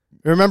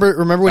 Remember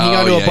when he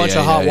got into a bunch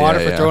of hot water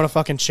for throwing a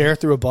fucking chair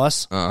through a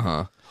bus?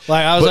 Uh-huh.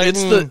 Like, I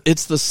was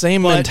it's the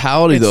same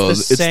mentality though.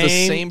 It's the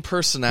same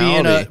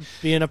personality.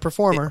 Being a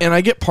performer. And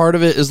I get part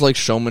of it is like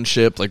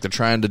showmanship, like they're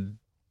trying to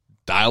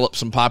dial up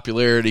some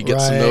popularity,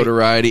 get some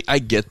notoriety. I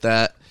get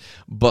that.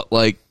 But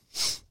like,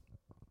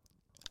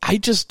 I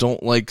just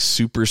don't like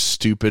super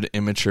stupid,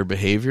 immature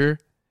behavior.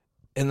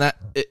 And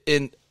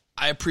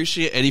I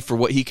appreciate Eddie for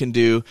what he can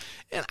do.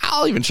 And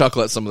I'll even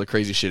chuckle at some of the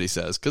crazy shit he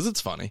says because it's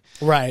funny.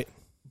 Right.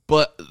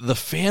 But the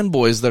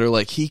fanboys that are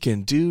like, he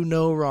can do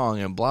no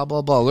wrong and blah,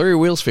 blah, blah. Larry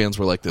Wheels fans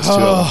were like this too at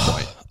one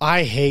point.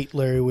 I hate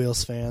Larry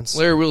Wheels fans.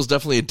 Larry Wheels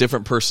definitely a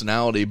different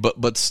personality,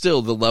 but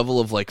still the level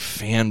of like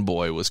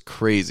fanboy was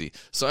crazy.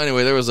 So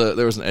anyway, there was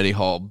an Eddie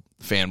Hall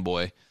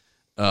fanboy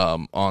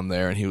on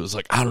there, and he was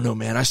like, I don't know,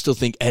 man. I still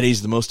think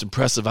Eddie's the most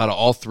impressive out of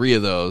all three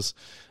of those.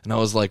 And I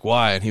was like,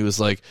 why? And he was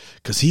like,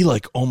 because he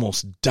like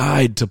almost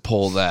died to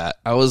pull that.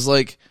 I was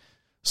like,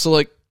 so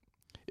like,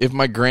 if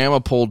my grandma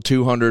pulled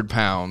 200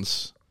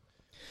 pounds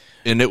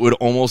and it would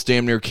almost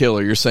damn near kill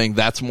her, you're saying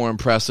that's more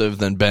impressive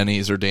than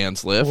Benny's or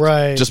Dan's lift?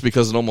 Right. Just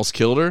because it almost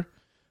killed her?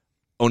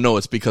 Oh, no,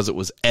 it's because it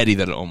was Eddie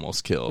that it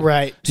almost killed.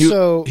 Right. He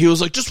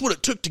was like, just what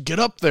it took to get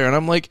up there. And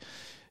I'm like,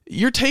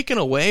 you're taken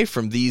away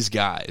from these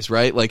guys,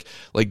 right? Like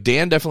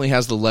Dan definitely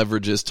has the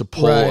leverages to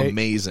pull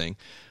amazing.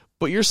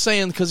 But you're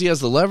saying because he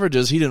has the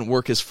leverages, he didn't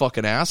work his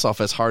fucking ass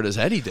off as hard as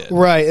Eddie did.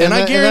 Right. And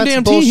I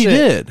guarantee he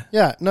did.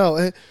 Yeah,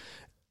 no.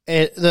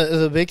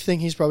 The big thing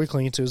he's probably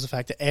clinging to is the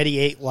fact that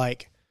Eddie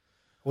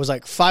was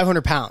like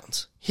 500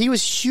 pounds. He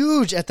was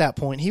huge at that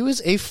point. He was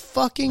a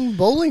fucking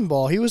bowling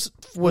ball. He was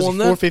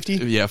 450?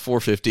 Yeah,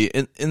 450.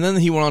 And then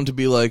he went on to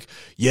be like,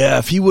 yeah,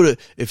 if he wouldn't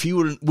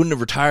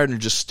have retired and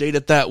just stayed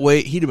at that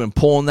weight, he'd have been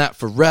pulling that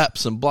for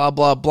reps and blah,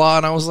 blah, blah.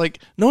 And I was like,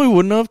 no, he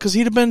wouldn't have because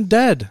he'd have been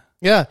dead.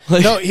 Yeah.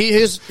 No, he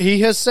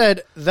has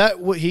said that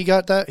he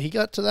got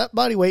to that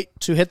body weight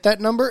to hit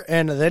that number,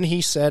 and then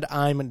he said,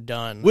 I'm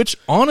done. Which,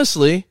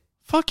 honestly,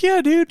 fuck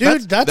yeah, dude.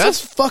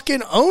 That's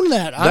fucking own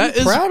that. I'm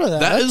proud of that.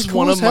 That's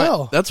cool as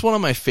hell. That's one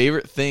of my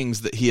favorite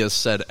things that he has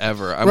said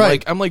ever.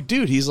 I'm like,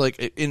 dude, he's like,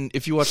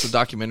 if you watch the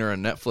documentary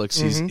on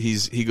Netflix,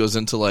 he goes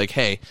into like,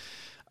 hey,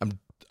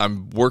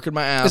 I'm working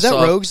my ass off. Is that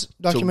Rogue's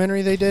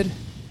documentary they did?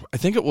 I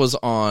think it was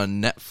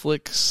on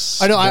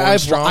Netflix. I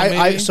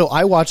know. So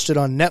I watched it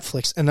on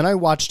Netflix, and then I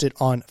watched it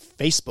on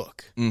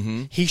Facebook.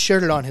 Mm-hmm. He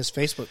shared it on his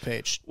Facebook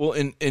page. Well,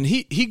 and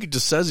he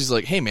just says, he's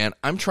like, hey, man,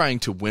 I'm trying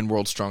to win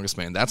World's Strongest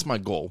Man. That's my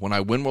goal. When I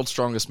win World's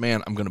Strongest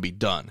Man, I'm going to be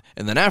done.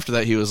 And then after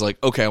that, he was like,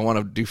 okay, I want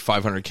to do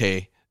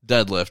 500K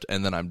deadlift,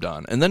 and then I'm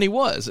done. And then he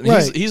was. And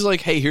he's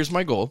like, hey, here's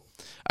my goal.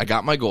 I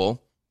got my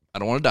goal. I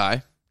don't want to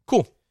die.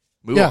 Cool.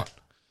 Move on.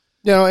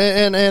 You know,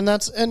 and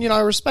that's, and you know,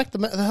 I respect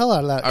the hell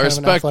out of that. I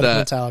respect that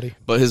mentality,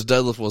 but his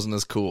deadlift wasn't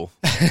as cool.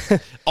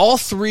 All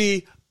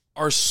three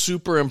are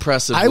super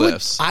impressive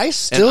lifts. I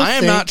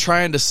am not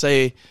trying to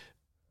say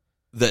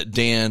that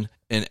Dan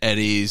and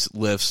Eddie's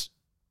lifts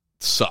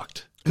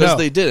sucked because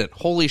they didn't.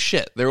 Holy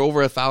shit, they're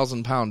over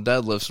 1,000-pound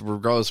deadlifts,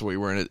 regardless of what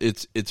you were in.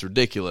 It's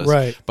ridiculous.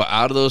 Right. But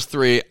out of those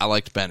three, I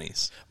liked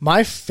Benny's.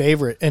 My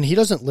favorite, and he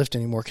doesn't lift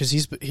anymore because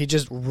he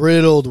just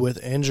riddled with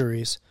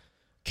injuries.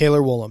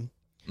 Kaylor Woolham.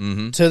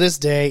 Mm-hmm. To this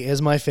day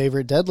is my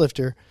favorite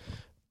deadlifter.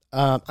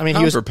 I mean,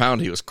 pound for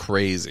pound, he was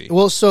crazy.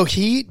 Well, so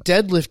he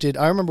deadlifted.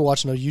 I remember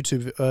watching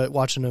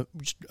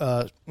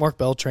a Mark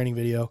Bell training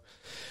video,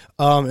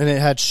 and it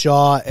had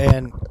Shaw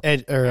and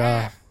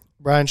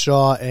Brian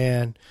Shaw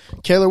and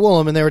Kaylor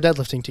Woolham, and they were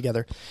deadlifting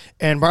together.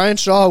 And Brian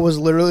Shaw was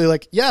literally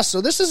like, "Yeah,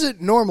 so this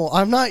isn't normal.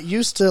 I'm not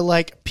used to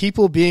like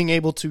people being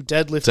able to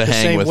deadlift the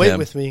same weight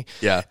with me."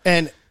 Yeah,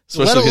 and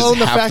especially let alone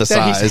the fact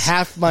that he's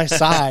half my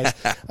size.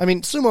 I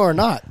mean, sumo or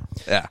not.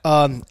 Yeah.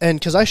 And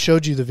because I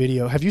showed you the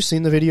video. Have you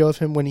seen the video of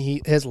him when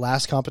his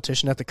last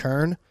competition at the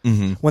Kern?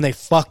 Mm-hmm. When they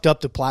fucked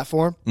up the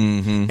platform?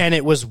 Mm-hmm. And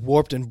it was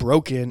warped and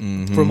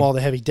broken from all the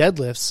heavy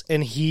deadlifts.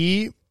 And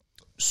he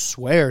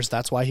swears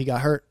that's why he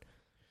got hurt.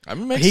 I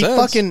mean, makes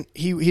sense.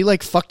 He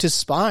like fucked his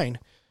spine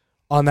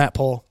on that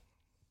pole.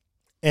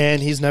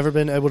 And he's never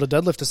been able to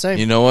deadlift the same.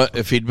 You know what?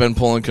 If he'd been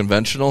pulling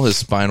conventional,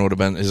 his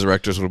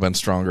erectors would have been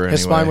stronger anyway.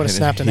 His spine would have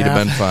snapped in half. He'd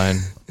have been fine.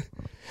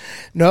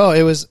 No,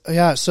 it was,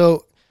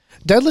 so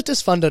Deadlift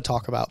is fun to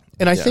talk about.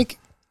 And I think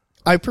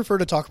I prefer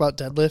to talk about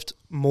deadlift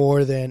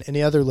more than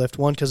any other lift.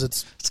 One, because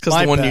it's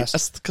my best.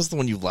 That's because the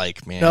one you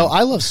like, man. No,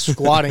 I love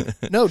squatting.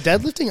 No,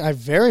 deadlifting I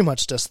very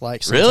much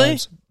dislike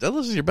sometimes. Really?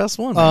 Deadlift is your best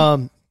one,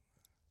 man.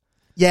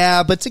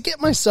 Yeah, but to get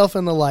myself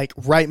in the like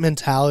right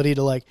mentality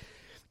to like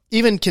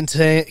even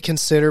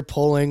consider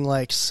pulling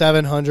like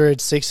 700,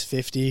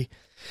 650,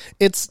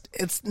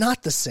 it's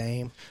not the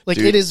same. Like,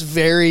 Dude, it is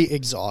very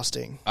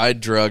exhausting. I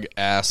drug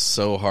ass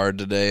so hard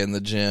today in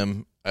the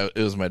gym. It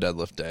was my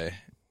deadlift day.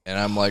 And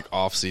I'm like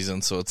off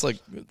season, so it's like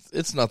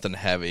it's nothing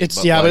heavy. But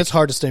like, it's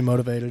hard to stay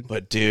motivated.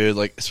 But dude,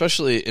 like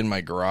especially in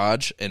my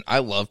garage, and I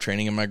love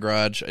training in my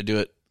garage. I do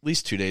it at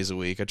least 2 days a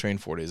week. I train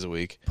 4 days a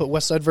week. Put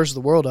Westside versus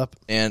the World up.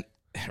 And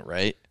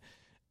right,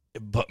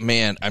 but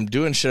man, I'm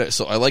doing shit.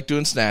 So I like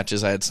doing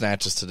snatches. I had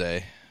snatches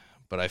today,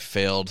 but I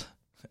failed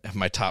at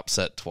my top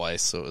set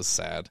twice, so it was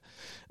sad.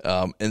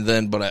 And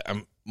then,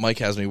 Mike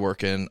has me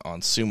working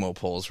on sumo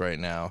pulls right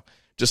now.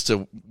 Just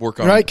to work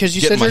on because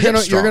you said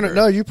you're gonna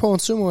no, you're pulling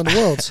sumo in the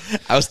worlds.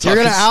 You're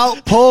gonna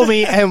out pull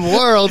me in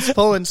worlds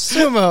pulling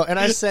sumo, and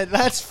I said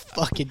that's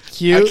fucking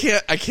cute.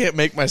 I can't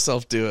make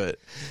myself do it.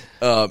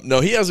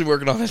 No, he has me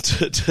working on it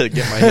to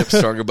get my hips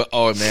stronger. But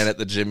oh man, at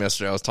the gym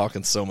yesterday, I was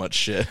talking so much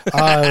shit. It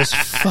was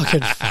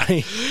fucking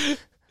funny.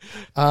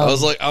 I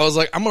was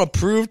like, I'm gonna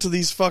prove to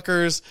these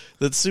fuckers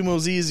that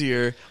sumo's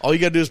easier. All you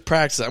gotta do is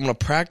practice it. I'm gonna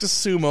practice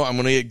sumo. I'm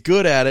gonna get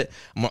good at it.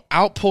 I'm gonna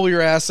out pull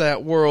your ass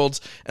at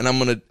worlds, and I'm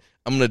gonna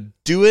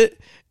do it,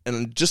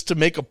 and just to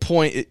make a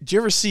point. Do you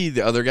ever see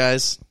the other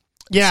guys?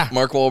 Yeah,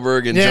 Mark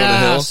Wahlberg and Jonah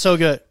Hill. So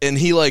good. And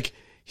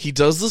he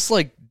does this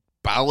like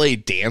ballet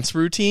dance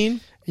routine.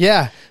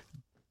 Yeah,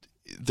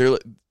 they're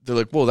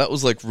like, whoa, that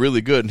was like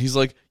really good. And he's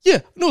like,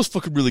 yeah, no, it's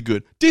fucking really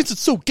good. Dance is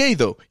so gay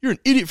though. You're an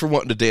idiot for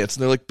wanting to dance.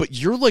 And they're like, but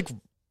you're like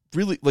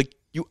really like.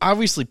 You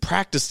obviously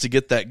practiced to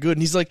get that good.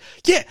 And he's like,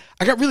 yeah,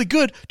 I got really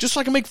good just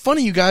so I can make fun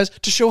of you guys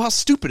to show how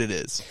stupid it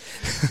is.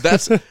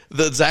 That's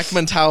the Zach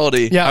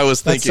mentality I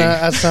was thinking.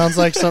 That sounds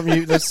like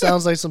something. That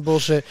sounds like some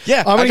bullshit.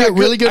 Yeah, I'm going to get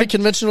really good at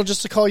conventional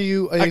just to call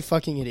you a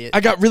fucking idiot. I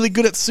got really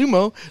good at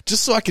sumo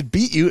just so I could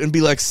beat you and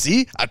be like,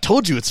 see, I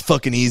told you it's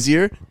fucking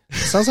easier.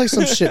 Sounds like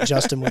some shit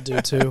Justin would do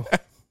too.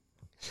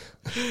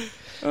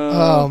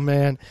 Oh,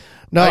 man.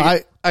 No,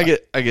 I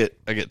get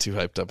too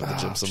hyped up at the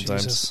gym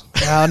sometimes.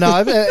 But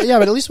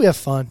at least we have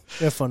fun.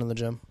 We have fun in the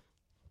gym.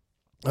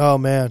 Oh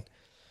man,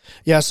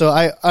 yeah. So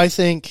I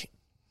think,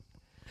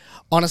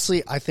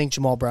 honestly,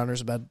 Jamal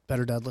Browner's a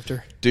better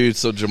deadlifter, dude.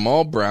 So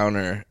Jamal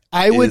Browner,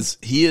 I'd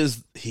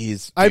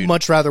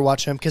much rather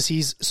watch him because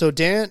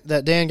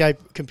that Dan guy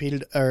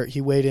competed or he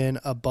weighed in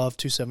above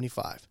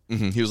 275.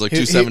 Mm-hmm. He was like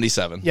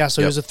 277. Yeah,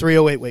 so he was a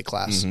 308 weight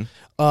class.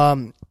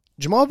 Mm-hmm.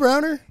 Jamal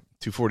Browner,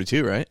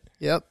 242, right?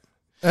 Yep.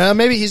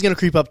 Maybe he's going to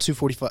creep up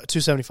 245,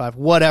 275,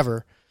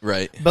 whatever.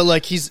 Right. But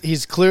like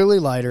he's clearly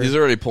lighter. He's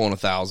already pulling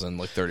 1,000,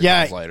 like 30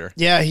 pounds lighter.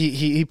 Yeah,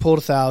 he pulled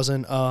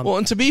 1,000. Well,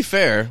 and to be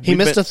fair, he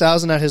missed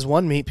 1,000 at his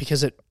one meet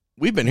because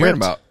we've been hearing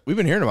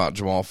about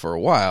Jamal for a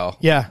while.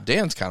 Yeah.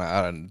 Dan's kind of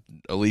out of,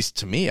 at least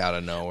to me, out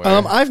of nowhere.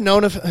 I've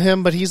known of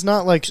him, but he's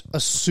not like a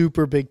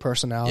super big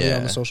personality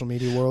on the social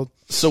media world.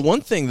 So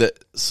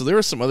there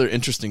was some other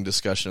interesting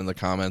discussion in the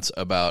comments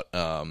about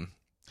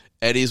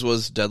Eddie's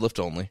was deadlift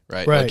only,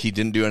 right? Like he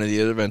didn't do any of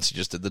the other events; he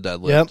just did the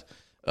deadlift.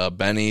 Yep.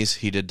 Benny's,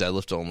 he did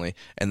deadlift only,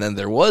 and then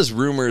there was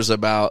rumors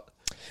about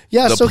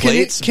the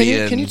plates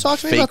can you talk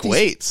to me about these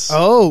weights?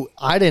 Oh,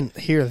 I didn't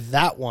hear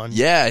that one.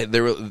 Yeah,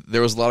 there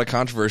was a lot of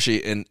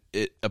controversy, and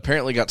it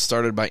apparently got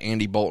started by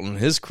Andy Bolton and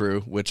his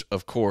crew, which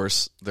of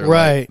course they're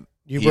right.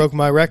 You broke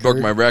my record. Broke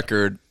my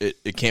record.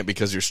 It can't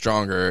because you're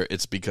stronger.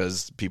 It's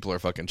because people are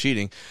fucking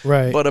cheating.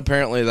 Right. But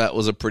apparently that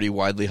was a pretty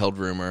widely held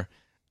rumor.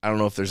 I don't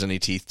know if there's any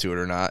teeth to it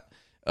or not.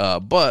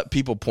 But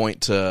people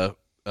point to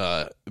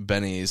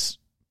Benny's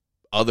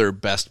other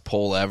best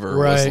pull ever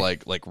was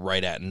like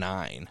right at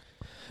 9.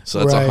 So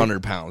that's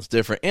 100 pounds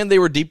different. And they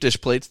were deep dish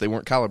plates. They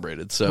weren't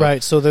calibrated. So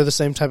right. So they're the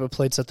same type of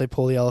plates that they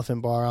pull the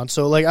elephant bar on.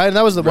 So like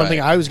that was the one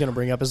thing I was going to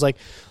bring up is like,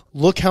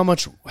 look how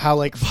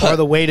far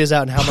the weight is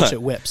out and how much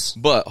it whips.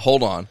 But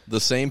hold on.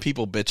 The same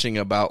people bitching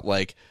about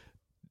like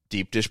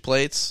deep dish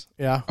plates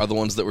are the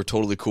ones that were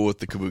totally cool with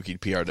the Kabuki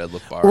PR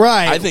deadlift bar.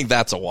 Right. I think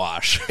that's a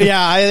wash.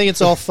 Yeah, I think it's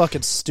all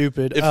fucking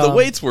stupid. If the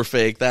weights were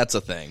fake, that's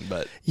a thing.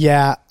 But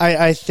yeah,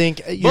 I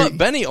think. But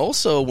Benny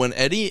also, when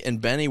Eddie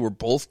and Benny were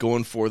both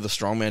going for the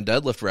strongman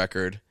deadlift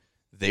record,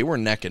 they were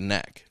neck and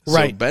neck.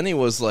 Right. So Benny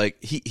was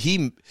like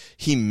he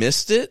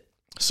missed it,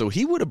 so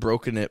he would have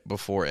broken it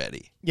before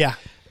Eddie. Yeah.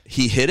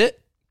 He hit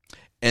it,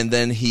 and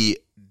then he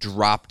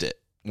dropped it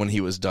when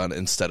he was done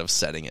instead of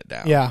setting it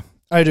down. Yeah.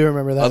 I do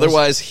remember that.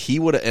 Otherwise, he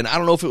would have, and I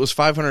don't know if it was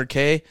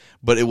 500K,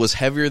 but it was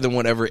heavier than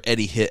whatever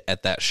Eddie hit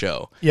at that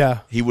show. Yeah.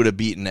 He would have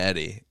beaten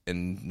Eddie,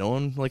 and no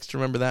one likes to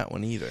remember that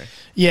one either.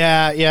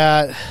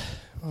 Yeah.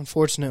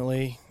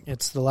 Unfortunately,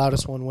 it's the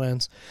loudest one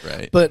wins.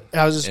 Right. But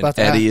I was just about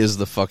to Eddie is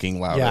the fucking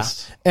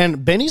loudest. Yeah.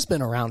 And Benny's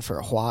been around for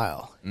a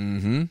while.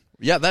 Mm-hmm.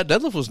 Yeah, that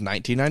deadlift was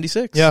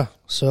 1996. Yeah,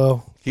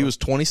 so. He was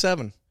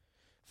 27.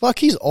 Fuck,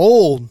 he's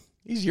old.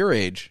 He's your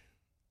age.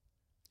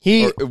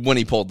 When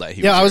he pulled that,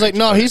 I was like,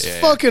 no, he's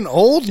fucking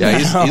old now.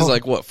 Yeah, he's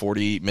like, what,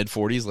 40,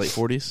 mid-40s, late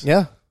 40s?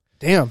 Yeah.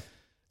 Damn.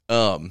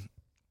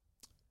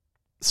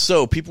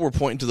 So people were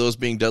pointing to those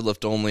being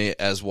deadlift only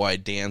as why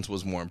Dan's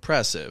was more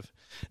impressive.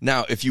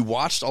 Now, if you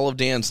watched all of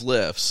Dan's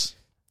lifts,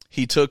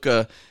 he took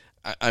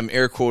I'm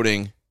air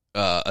quoting,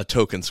 a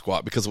token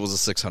squat because it was a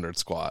 600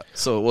 squat.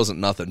 So it wasn't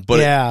nothing.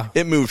 But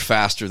it moved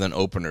faster than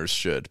openers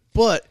should.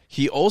 But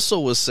he also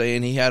was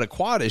saying he had a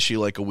quad issue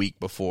like a week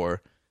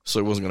before, so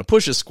he wasn't going to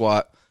push his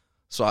squat.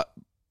 So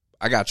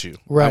I got you.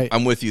 Right.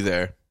 I'm with you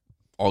there.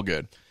 All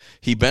good.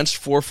 He benched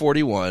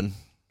 441.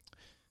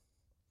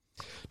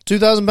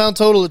 2,000 pound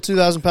total at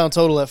 2,000 pound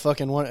total at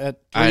fucking one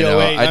at 308. I know.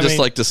 I just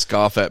like to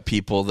scoff at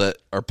people that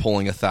are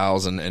pulling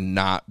 1,000 and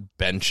not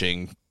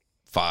benching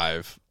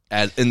 5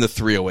 in the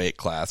 308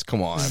 class.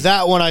 Come on.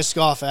 That one I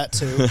scoff at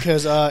too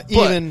because but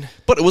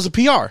it was a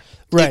PR.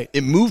 Right.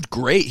 It moved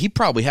great. He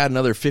probably had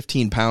another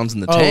 15 pounds in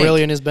the tank. Oh,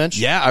 really, in his bench?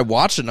 Yeah, I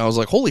watched it and I was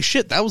like, holy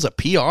shit, that was a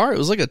PR. It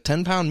was like a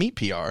 10-pound meat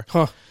PR.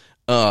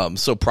 Huh.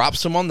 So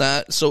props to him on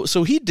that. So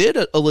he did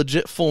a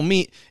legit full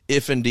meet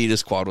if indeed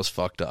his quad was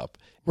fucked up.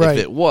 Right.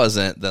 If it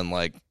wasn't, then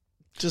like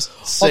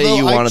just say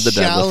you wanted the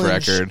deadlift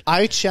record.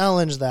 I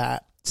challenge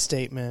that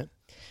statement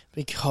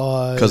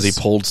because he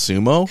pulled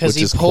sumo,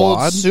 which is pulled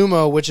quad.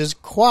 Sumo, which is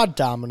quad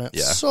dominant.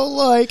 Yeah. So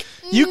like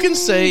you can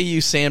say you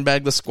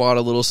sandbag the squat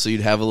a little so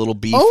you'd have a little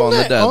beef on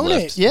the deadlift. Own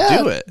it. Yeah,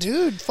 do it,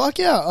 dude. Fuck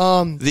yeah.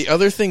 The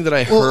other thing that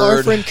I heard,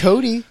 our friend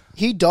Cody,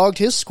 he dogged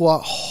his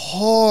squat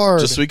hard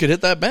just so he could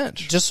hit that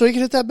bench.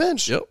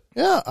 Yep.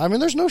 Yeah, I mean,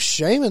 there's no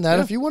shame in that.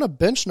 Yeah. If you want a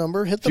bench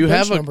number, hit the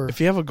bench number. If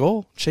you have a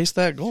goal, chase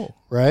that goal.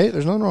 Right?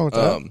 There's nothing wrong with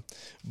that.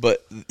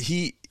 But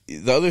the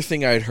other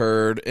thing I'd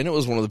heard, and it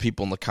was one of the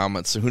people in the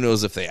comments, so who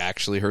knows if they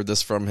actually heard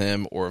this from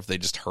him or if they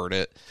just heard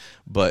it,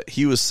 but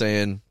he was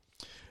saying,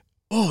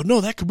 oh,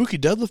 no, that Kabuki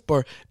deadlift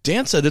bar,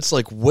 Dan said it's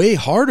like way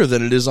harder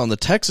than it is on the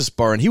Texas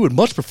bar, and he would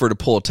much prefer to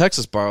pull a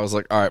Texas bar. I was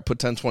like, all right,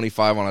 put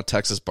 1025 on a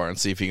Texas bar and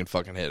see if he can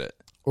fucking hit it.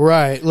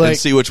 Right. And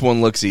see which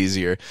one looks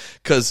easier.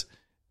 Because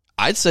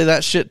I'd say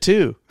that shit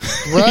too.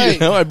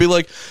 Right. I'd be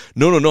like,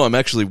 no, I'm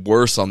actually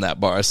worse on that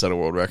bar. I set a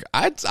world record.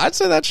 I'd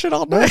say that shit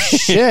all day. No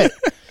shit.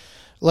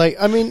 Like,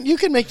 I mean, you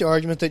can make the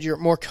argument that you're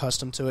more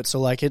accustomed to it. So,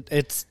 like,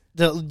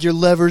 your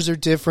levers are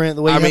different.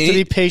 The way you have to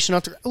be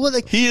patient.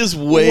 He is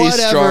way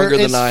stronger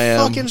than I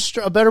am. Fucking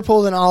a better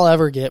pull than I'll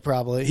ever get,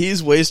 probably.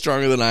 He's way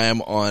stronger than I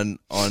am on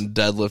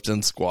deadlift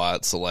and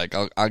squat. So, like,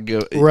 I'll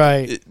go.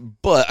 Right.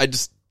 But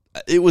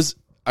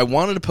I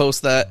wanted to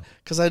post that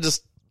because I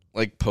just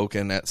like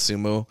poking at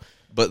sumo.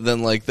 But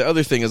then, like, the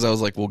other thing is I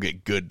was like, we'll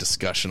get good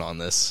discussion on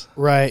this.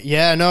 Right.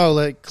 Yeah, no,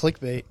 like,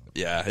 clickbait.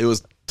 Yeah, it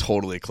was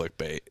totally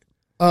clickbait.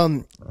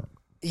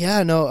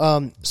 Yeah,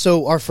 no,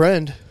 so our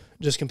friend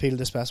just competed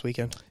this past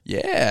weekend.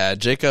 Yeah,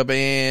 Jacob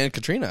and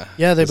Katrina.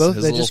 Yeah, they his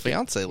little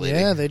fiance lady.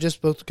 Yeah, they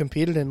just both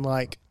competed and,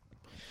 like,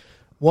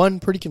 won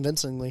pretty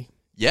convincingly.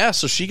 Yeah,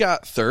 so she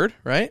got third,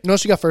 right? No,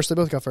 she got first. They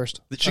both got first.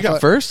 She got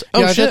first?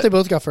 Oh, yeah, I thought they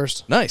both got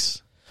first.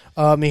 Nice.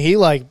 I mean, he,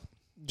 like,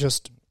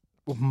 just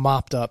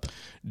mopped up.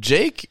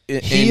 Jake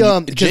and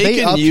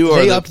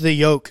they upped the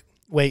yoke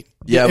weight.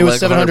 Yeah, it was like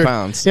 700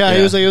 pounds. Yeah,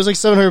 it was like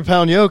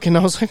 700-pound yoke, and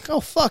I was like, oh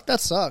fuck, that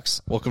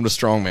sucks. Welcome to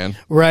strongman.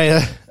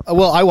 Right.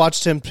 Well, I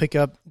watched him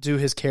do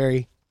his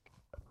carry,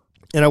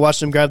 and I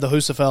watched him grab the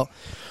Husafelt.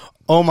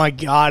 Oh my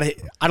god,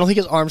 I don't think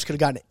his arms could have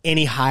gotten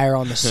any higher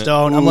on the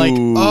stone. I'm like,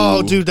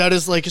 oh dude, that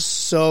is like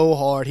so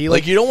hard. He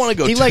like you don't want to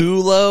go too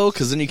low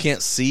because then you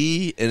can't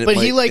see, and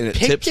it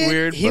tips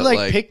weird. He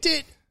picked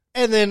it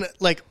and then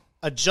like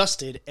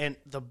adjusted, and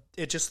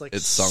it just like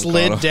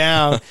slid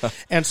down,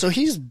 and so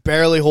he's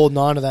barely holding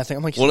on to that thing.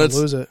 I'm like, he's gonna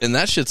lose it. And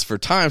that shit's for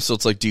time. So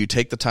it's like, do you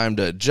take the time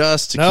to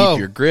adjust to keep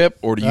your grip,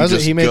 or do you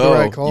just he made go? The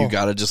right call. You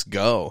got to just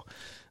go.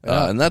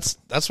 Yeah. And that's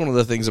one of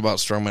the things about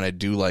strongman I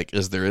do like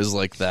is there is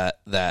like that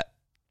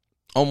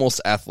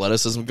almost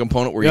athleticism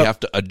component where you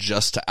have to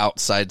adjust to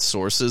outside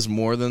sources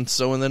more than in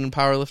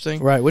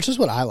powerlifting. Right, which is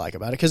what I like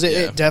about it because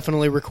it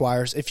definitely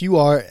requires, if you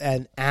are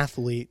an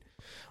athlete,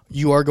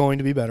 you are going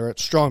to be better at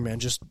strongman.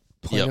 Just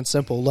plain and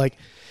simple. Like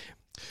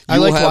I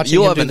like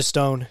watching him do the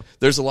stone.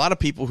 There's a lot of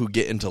people who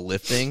get into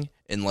lifting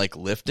and like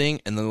lifting,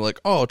 and then they're like,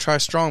 "Oh, try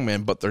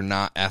strongman," but they're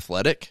not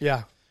athletic.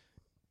 Yeah.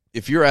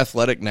 If you're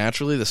athletic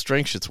naturally, the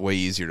strength shit's way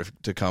easier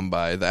to come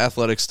by. The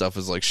athletic stuff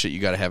is like shit you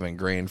got to have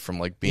ingrained from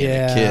like being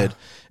a kid,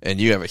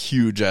 and you have a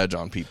huge edge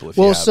on people if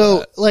you have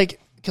that. Like,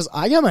 because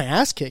I got my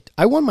ass kicked.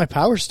 I won my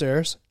power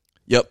stairs.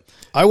 Yep.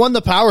 I won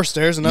the power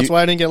stairs, and that's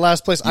why I didn't get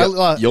last place.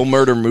 Yep. You'll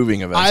murder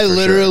moving events. I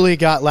literally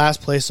got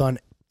last place on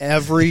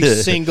every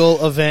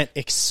single event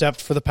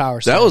except for the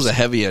power stairs. That was a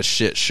heavy as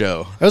shit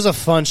show. It was a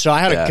fun show. I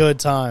had a good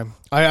time.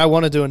 I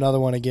want to do another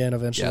one again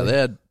eventually. Yeah, they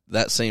had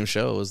that same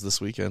show was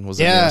this weekend. Was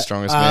it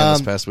Strongest Man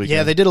this past weekend?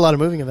 Yeah, they did a lot of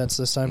moving events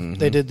this time. Mm-hmm.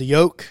 They did the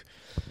yoke.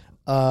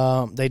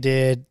 They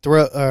did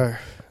over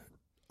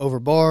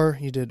bar.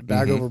 You did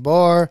bag over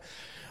bar.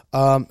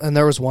 And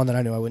there was one that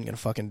I knew I wasn't going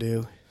to fucking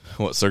do.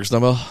 What, circus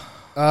dumbbell?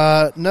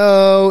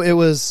 No, it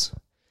was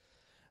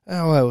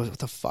what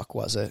the fuck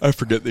was it? I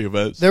forget the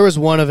events. There was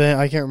one event,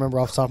 I can't remember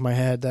off the top of my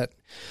head, that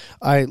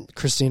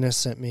Christina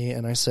sent me,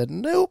 and I said,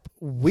 nope,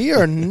 we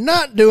are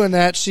not doing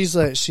that. She's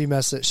like, she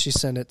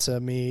sent it to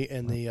me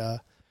in the, I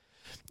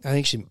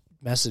think she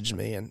messaged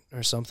me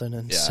or something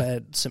and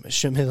sent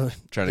me the,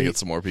 trying to get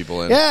some more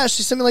people in. Yeah,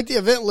 she sent me like the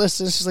event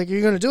list, and she's like,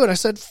 "You're going to do it?" I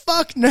said,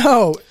 "Fuck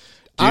no, dude,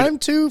 I'm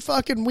too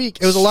fucking weak."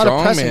 It was a lot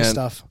of pressing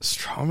stuff.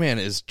 Strongman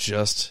is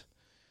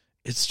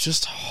it's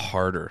just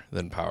harder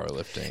than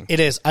powerlifting.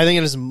 It is. I think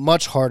it is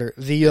much harder.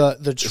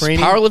 The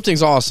training,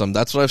 powerlifting's awesome.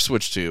 That's what I've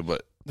switched to,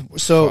 but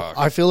so fuck.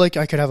 I feel like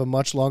I could have a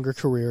much longer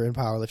career in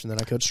powerlifting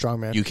than I could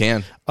strongman. You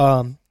can,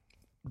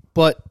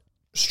 but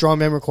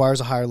strongman requires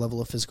a higher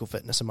level of physical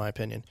fitness, in my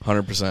opinion.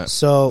 100%.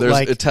 So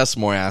it tests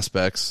more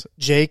aspects.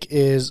 Jake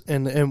is,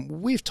 and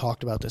we've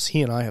talked about this.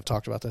 He and I have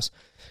talked about this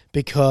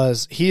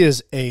because he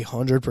is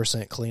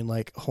 100% clean.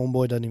 Like,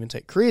 homeboy doesn't even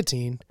take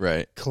creatine.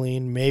 Right.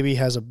 Clean, maybe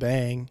has a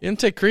bang. You didn't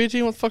take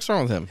creatine? What the fuck's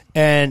wrong with him?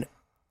 And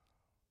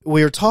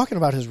we were talking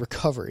about his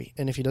recovery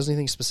and if he does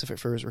anything specific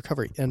for his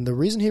recovery. And the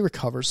reason he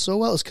recovers so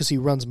well is because he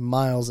runs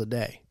miles a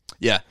day.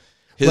 Yeah.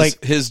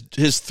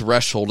 His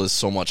threshold is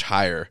so much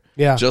higher.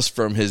 Yeah. Just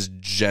from his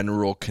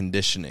general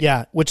conditioning.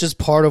 Yeah, which is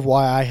part of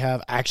why I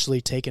have actually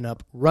taken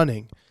up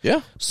running.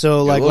 Yeah.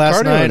 So like last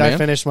cardio, night, man.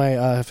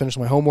 I finished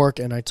my homework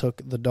and I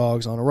took the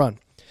dogs on a run.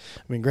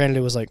 I mean, granted,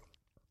 it was like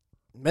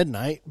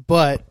midnight,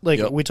 but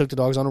we took the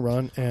dogs on a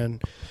run,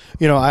 and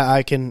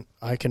I can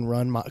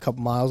run a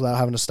couple miles without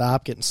having to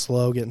stop, getting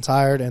slow, getting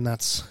tired, and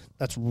that's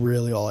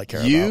really all I care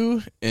about.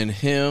 You and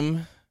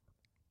him,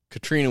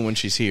 Katrina when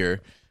she's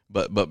here,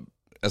 but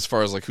as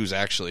far as like who's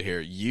actually here,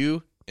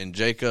 you and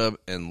Jacob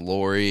and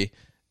Lori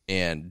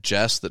and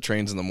Jess that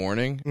trains in the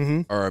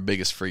morning are our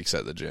biggest freaks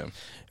at the gym.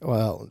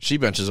 Well, she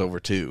benches over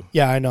 2.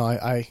 Yeah, I know.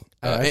 I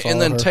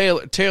and then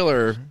her.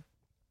 Taylor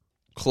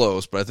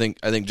close, but I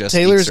think Jess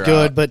Taylor's eats her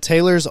good, out. but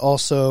Taylor's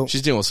also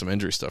She's dealing with some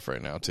injury stuff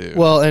right now too.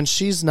 Well, and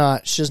she doesn't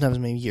have as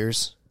many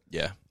years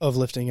of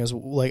lifting as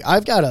like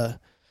I've got I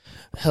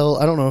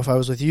don't know if I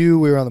was with you,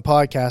 we were on the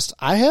podcast.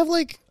 I have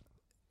like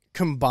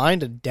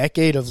combined a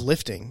decade of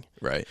lifting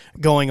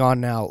going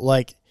on now.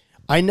 Like,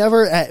 I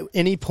never at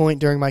any point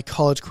during my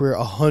college career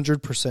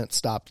 100%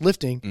 stopped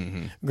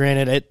lifting.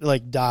 Granted, it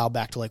like dialed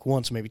back to like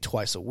once, maybe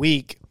twice a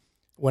week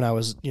when I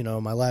was,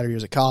 my latter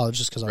years at college,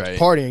 just because I was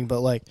partying.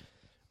 But like,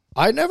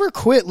 I never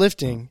quit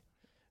lifting,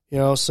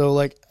 so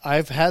like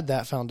I've had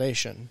that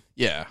foundation.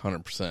 Yeah,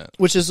 100%.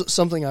 Which is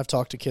something I've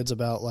talked to kids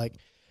about, like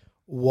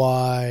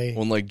why.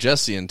 When like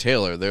Jesse and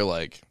Taylor, they're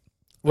like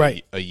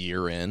a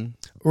year in.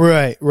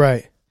 Right.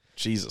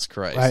 Jesus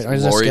Christ.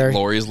 Right.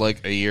 Lori's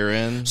like a year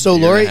in. So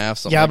year Lori, and a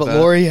half, but like that.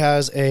 Lori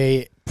has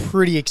a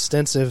pretty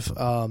extensive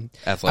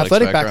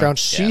athletic background.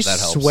 She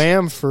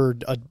swam for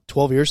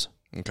 12 years.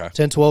 Okay.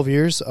 10, 12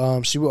 years.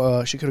 She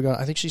could have gone.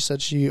 I think she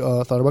said she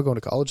thought about going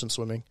to college and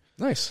swimming.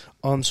 Nice.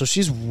 So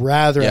she's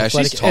rather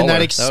athletic, she's taller. and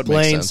that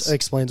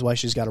explains why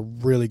she's got a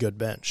really good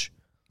bench.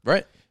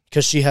 Right.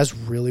 Because she has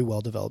really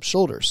well developed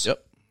shoulders.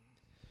 Yep.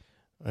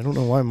 I don't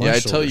know why my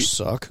shoulders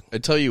suck. I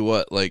tell you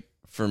what, like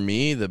for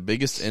me, the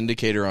biggest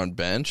indicator on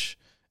bench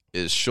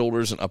is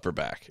shoulders and upper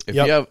back. If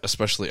you have,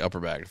 especially upper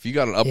back, if you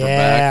got an upper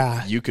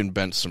back, you can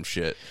bench some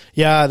shit.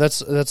 Yeah,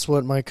 that's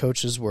what my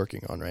coach is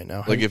working on right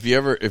now. Like if you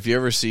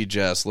ever see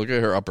Jess, look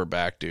at her upper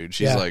back, dude.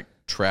 She's like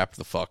trapped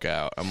the fuck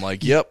out. I'm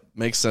like, yep,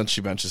 makes sense.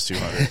 She benches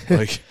 200.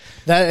 Like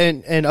that,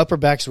 and upper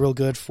back's real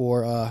good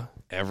for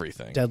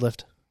everything.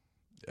 Deadlift.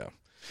 Yeah,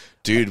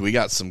 dude, we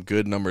got some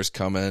good numbers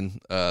coming.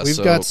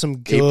 We've got some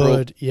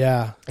good.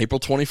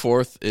 April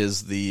 24th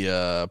is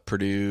the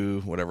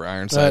Purdue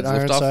Ironsides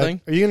liftoff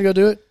thing. Are you gonna go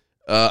do it?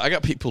 I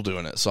got people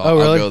doing it, so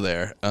I'll go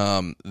there.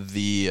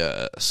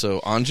 So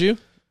Anju,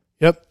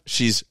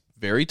 she's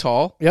very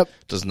tall.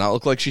 Does not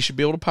look like she should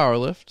be able to power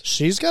lift.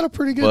 She's got a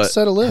pretty good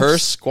set of lifts. Her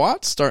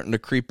squat's starting to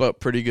creep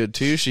up pretty good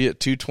too. She hit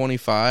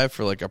 225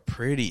 for like a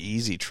pretty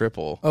easy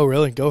triple. Oh,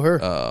 really? Go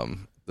her.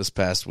 This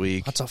past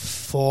week. That's a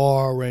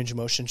far range of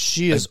motion.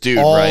 She is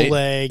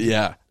leg.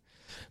 Yeah.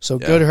 So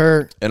good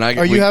her. And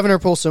are you having her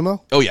pull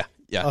sumo? Oh yeah.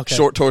 Yeah, okay.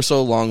 Short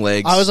torso, long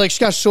legs. I was like, she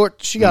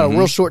got a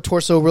real short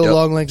torso, real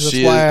long legs.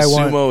 That's why I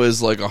want. Sumo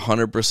is like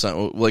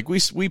 100%. Like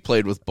we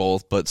played with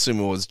both, but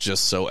sumo was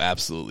just so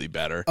absolutely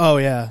better. Oh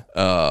yeah.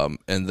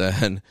 And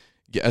then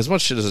as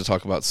much shit as I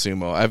talk about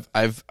sumo,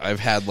 I've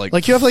had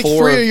like you have like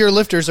 3 of your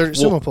lifters are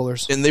sumo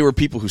pullers, and they were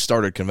people who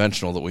started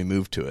conventional that we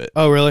moved to it.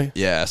 Oh really?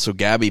 Yeah. So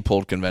Gabby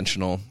pulled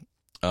conventional.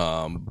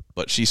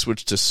 But she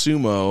switched to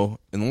sumo,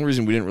 and the only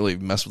reason we didn't really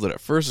mess with it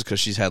at first is because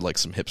she's had like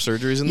some hip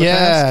surgeries in the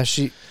past.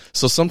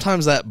 So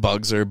sometimes that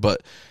bugs her,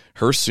 but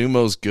her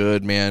sumo's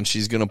good, man.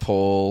 She's gonna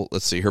pull.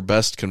 Let's see, her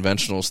best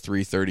conventional is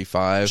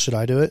 335. Should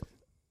I do it?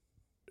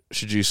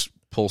 Should you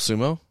pull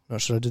sumo? No,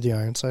 should I do the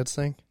Ironsides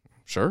thing?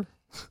 Sure.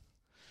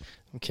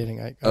 I'm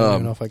kidding. I don't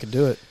even know if I could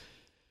do it.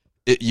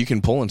 You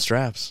can pull in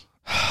straps.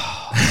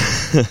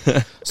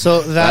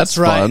 So that's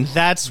right. Fun.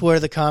 That's where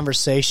the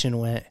conversation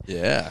went.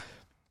 Yeah.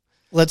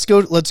 Let's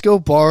go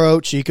borrow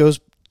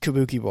Chico's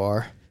Kabuki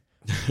bar.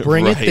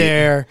 bring it Right.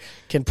 there.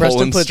 Can Preston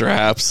Pulling put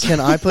straps. Can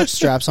I put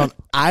straps on?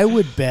 I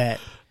would bet.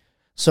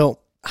 So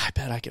I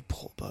bet I could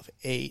pull above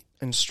 8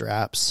 in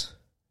straps.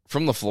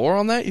 From the floor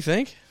on that, you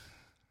think?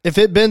 If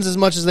it bends as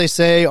much as they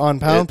say on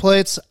pound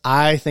plates,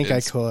 I think I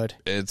it's- could.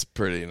 It's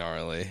pretty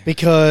gnarly.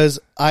 Because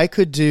I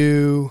could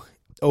do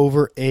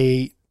over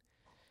 8,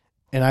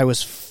 and I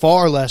was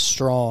far less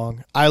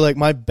strong.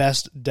 My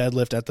best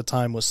deadlift at the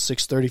time was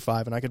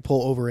 635, and I could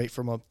pull over 8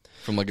 from a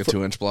From like a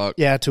 2-inch block?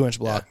 2-inch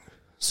block.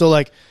 So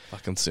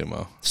Fucking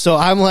sumo. So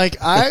I'm like,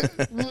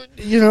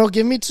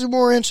 give me 2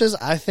 more inches.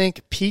 I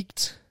think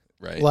peaked.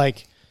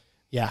 Right.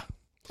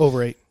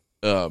 Over 8.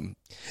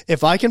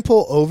 If I can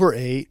pull over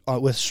 8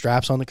 with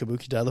straps on the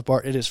Kabuki deadlift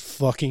bar, it is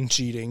fucking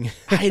cheating.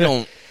 I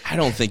don't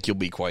think you'll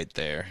be quite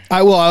there.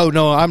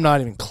 No, I'm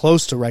not even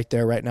close to right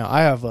there right now.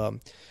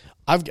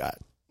 I've got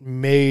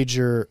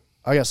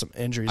some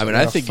injuries. I mean,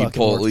 I think you'd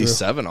pull at least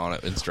 7 on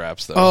it in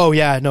straps, though. Oh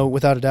yeah, no,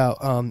 without a doubt.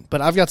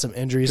 But I've got some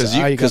injuries.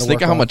 Because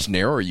think of how much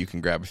narrower you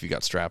can grab if you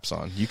got straps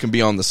on. You can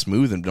be on the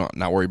smooth and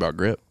not worry about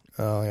grip.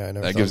 Oh yeah, I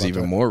never That thought gives about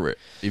even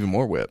that.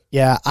 more whip.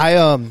 Yeah,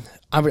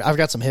 I've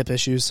got some hip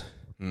issues.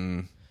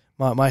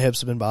 My hips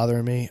have been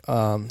bothering me,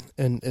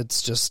 and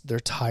it's just they're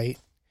tight.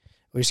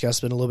 We just got to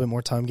spend a little bit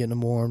more time getting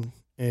them warm,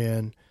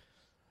 and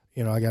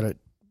I got to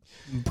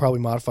probably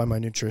modify my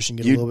nutrition,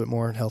 get a little bit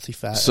more healthy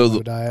fat in my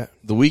diet.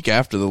 The week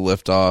after the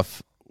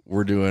liftoff,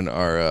 we're doing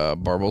our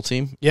barbell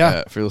team. Yeah,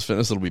 at Fearless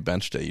Fitness. It'll be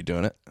bench day. You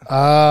doing it?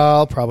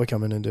 I'll probably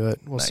come in and do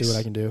it. We'll Nice. see what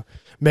I can do.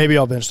 Maybe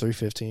I'll bench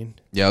 315.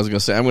 Yeah, I was gonna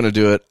say I'm gonna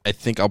do it. I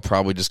think I'll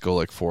probably just go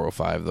like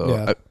 405 though.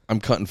 Yeah. I'm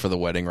cutting for the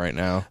wedding right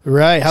now.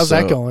 Right? How's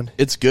that So, going?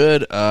 It's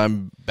good.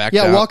 I'm back.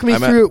 Yeah, out.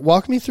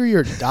 walk me through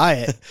your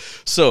diet.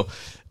 So,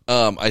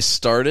 I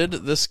started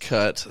this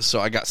cut. So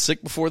I got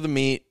sick before the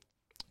meet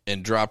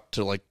and dropped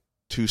to like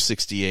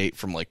 268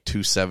 from like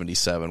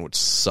 277, which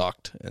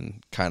sucked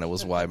and kind of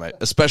was why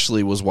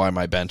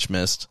my bench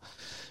missed,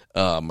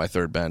 my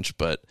third bench.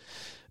 But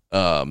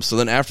so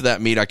then after that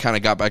meet, I kind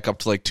of got back up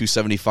to like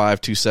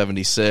 275,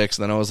 276.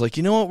 And then I was like,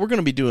 you know what? We're going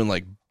to be doing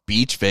like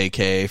beach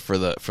vacay for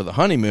the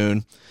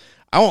honeymoon.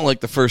 I want like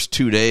the first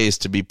 2 days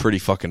to be pretty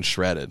fucking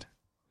shredded.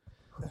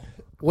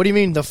 What do you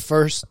mean the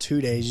first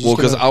 2 days? Well,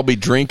 because I'll be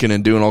drinking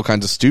and doing all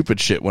kinds of stupid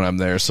shit when I'm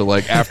there. So,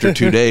 like, after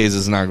 2 days,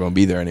 it's not going to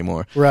be there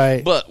anymore.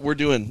 Right. But we're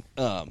doing,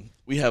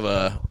 we have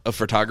a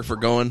photographer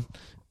going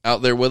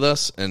out there with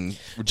us, and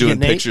we're doing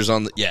pictures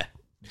on the,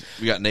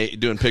 we got Nate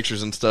doing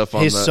pictures and stuff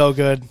on He's so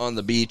good. on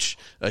the beach.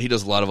 He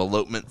does a lot of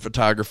elopement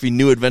photography.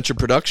 New Adventure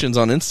Productions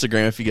on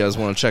Instagram if you guys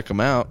want to check him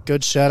out.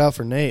 Good shout out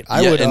for Nate.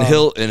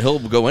 He'll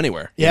go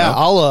anywhere. Yeah,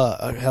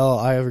 you know?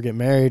 I ever get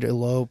married,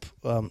 elope.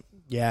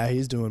 Yeah,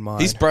 he's doing mine.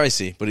 He's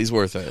pricey, but he's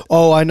worth it.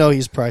 Oh, I know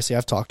he's pricey.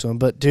 I've talked to him,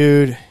 but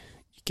dude, you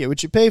get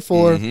what you pay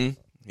for. Mm-hmm.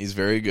 He's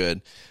very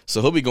good.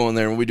 So he'll be going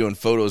there and we'll be doing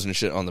photos and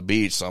shit on the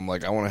beach. So I'm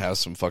like, I want to have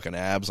some fucking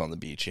abs on the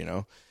beach, you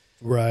know?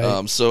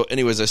 Right. So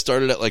anyways, I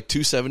started at like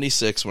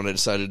 276 when I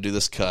decided to do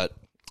this cut.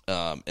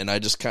 And I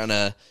just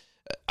I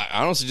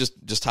honestly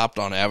just hopped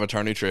on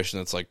Avatar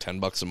Nutrition. It's like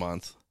 $10 a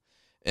month.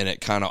 And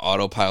it kind of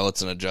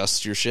autopilots and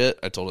adjusts your shit.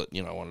 I told it,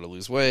 I wanted to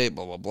lose weight,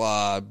 blah, blah,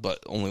 blah, but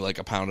only like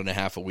 1.5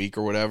 pounds a week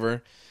or whatever.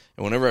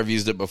 And whenever I've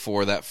used it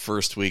before, that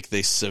first week,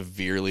 they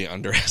severely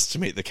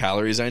underestimate the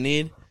calories I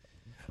need.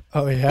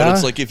 Oh, yeah? But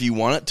it's like if you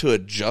want it to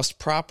adjust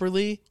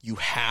properly, you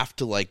have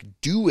to like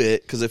do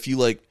it. Because if you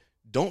like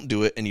don't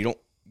do it and you don't,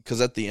 because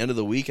at the end of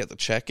the week at the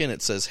check-in,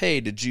 it says,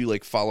 hey, did you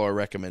like follow our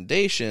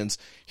recommendations?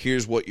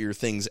 Here's what your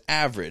things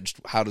averaged.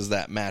 How does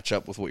that match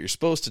up with what you're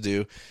supposed to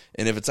do?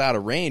 And if it's out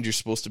of range, you're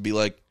supposed to be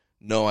like,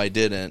 no, I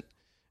didn't.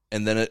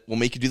 And then it will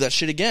make you do that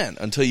shit again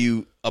until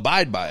you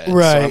abide by it.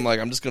 Right. So I'm like,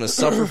 I'm just going to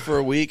suffer for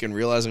a week and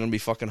realize I'm going to be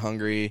fucking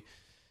hungry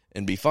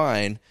and be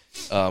fine.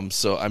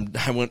 So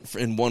I went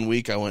in 1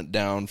 week, I went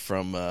down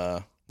from,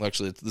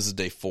 actually this is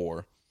day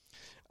 4.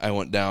 I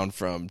went down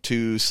from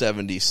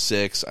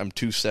 276. I'm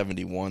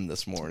 271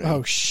 this morning.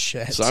 Oh,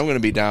 shit. So I'm going to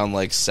be down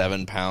like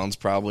 7 pounds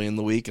probably in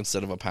the week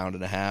instead of 1.5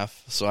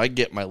 pounds. So I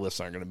get my lifts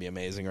aren't going to be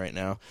amazing right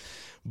now.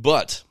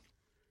 But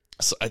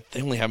so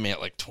they only have me at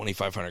like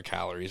 2,500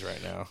 calories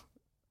right now.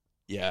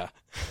 Yeah.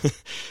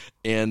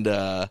 And,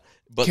 but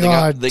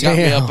they got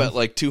me up at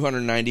like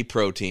 290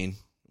 protein,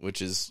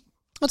 which is.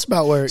 That's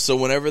about where. So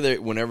whenever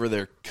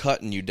they're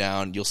cutting you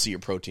down, you'll see your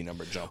protein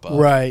number jump up,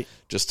 right?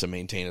 Just to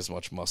maintain as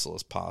much muscle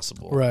as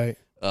possible, right?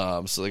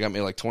 So they got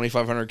me like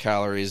 2,500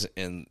 calories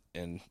and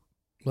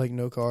like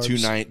no carbs,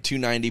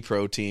 290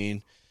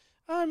 protein.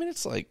 I mean,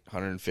 it's like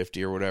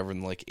 150 or whatever,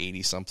 and like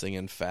 80 something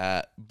in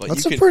fat. But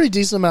that's a pretty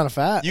decent amount of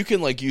fat. You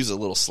can like use a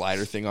little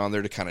slider thing on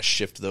there to kind of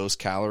shift those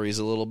calories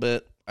a little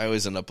bit. I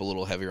always end up a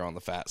little heavier on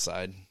the fat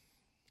side.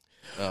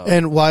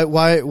 And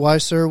why,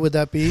 sir, would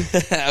that be?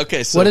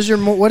 Okay, so what is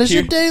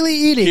your daily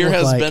eating? Here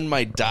has like? been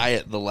my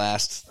diet the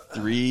last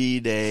 3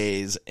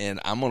 days, and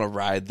I'm gonna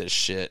ride this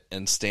shit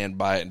and stand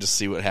by it and just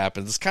see what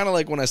happens. It's kind of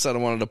like when I said I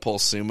wanted to pull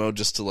sumo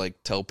just to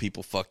like tell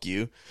people fuck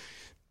you.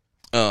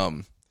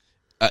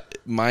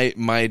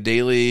 My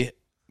daily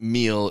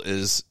meal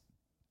is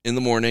in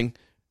the morning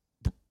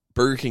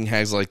Burger King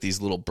has like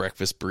these little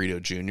breakfast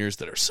burrito juniors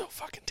that are so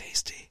fucking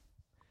tasty.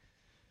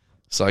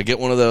 So I get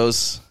one of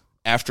those.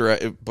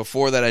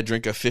 Before that, I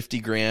drink a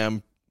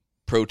 50-gram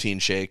protein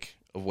shake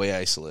of whey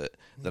isolate.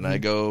 Then I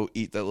go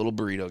eat that little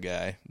burrito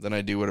guy. Then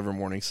I do whatever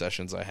morning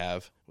sessions I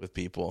have with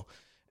people.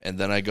 And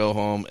then I go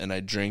home and I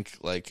drink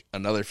like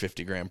another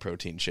 50-gram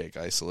protein shake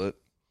isolate.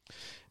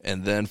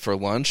 And then for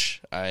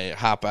lunch, I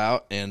hop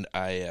out and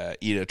I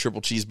eat a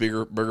triple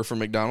cheeseburger from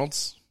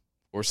McDonald's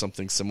or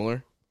something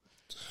similar.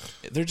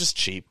 They're just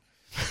cheap.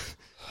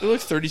 They're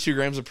like 32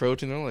 grams of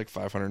protein. They're like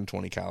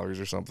 520 calories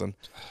or something.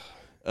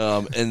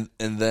 And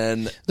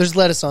then there's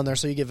lettuce on there,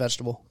 so you get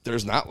vegetable.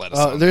 There's not lettuce.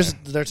 On there's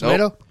tomato.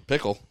 Nope.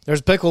 Pickle.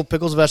 There's pickle.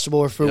 Pickle's vegetable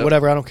or fruit,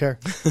 whatever. I don't care.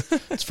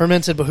 It's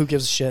fermented, but who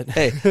gives a shit?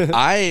 Hey,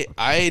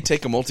 I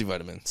take a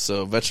multivitamin,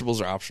 so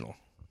vegetables are optional.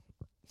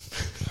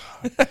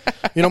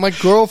 You know, my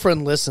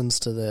girlfriend listens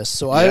to this,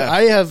 so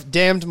I have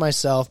damned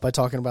myself by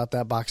talking about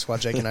that box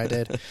squat chicken I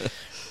did.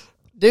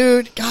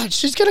 Dude, God,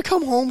 she's gonna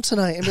come home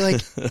tonight and be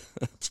like,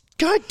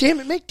 God damn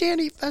it, make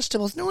Dan eat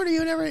vegetables. No wonder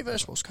you never eat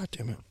vegetables. God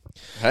damn it.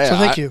 Hey, so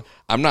thank you.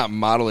 I'm not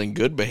modeling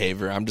good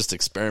behavior. I'm just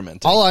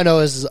experimenting. All I know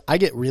is I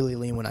get really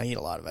lean when I eat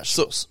a lot of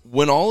vegetables. So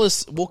when all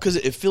this, because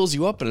it fills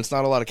you up and it's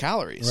not a lot of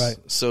calories, right?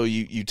 So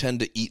you tend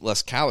to eat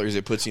less calories.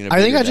 It puts you in a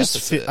I think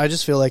deficit. I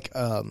just feel like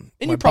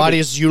my body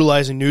is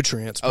utilizing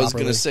nutrients properly. I was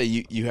going to say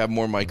you have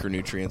more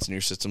micronutrients in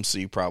your system, so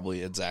you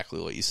probably,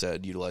 exactly what you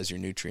said, utilize your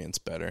nutrients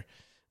better.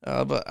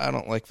 But I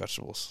don't like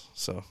vegetables,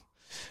 so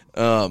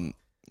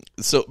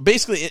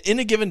basically in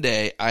a given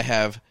day, I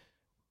have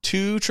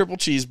 2 triple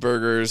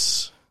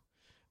cheeseburgers.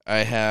 I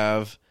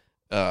have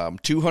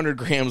 200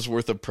 grams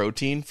worth of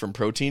protein from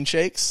protein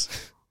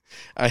shakes.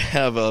 I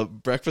have a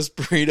breakfast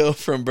burrito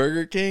from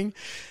Burger King.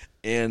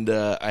 And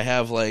I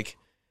have, like,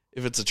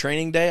 if it's a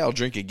training day, I'll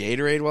drink a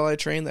Gatorade while I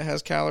train that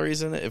has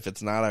calories in it. If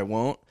it's not, I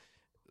won't.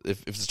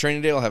 If it's a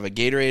training day, I'll have a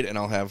Gatorade and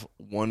I'll have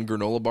 1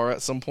 granola bar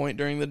at some point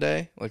during the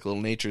day, like a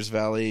little Nature's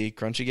Valley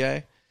crunchy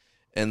guy.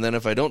 And then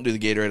if I don't do the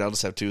Gatorade, I'll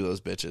just have 2 of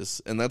those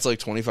bitches. And that's like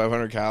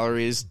 2,500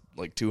 calories,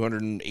 like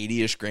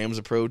 280-ish grams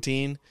of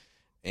protein.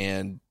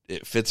 And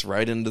it fits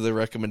right into the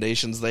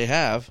recommendations they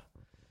have.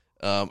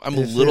 I'm a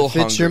little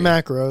hungry. It fits your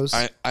macros.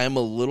 I am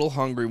a little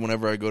hungry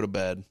whenever I go to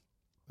bed.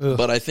 Ugh.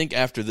 But I think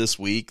after this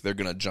week, they're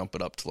going to jump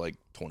it up to like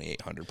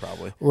 2,800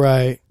 probably.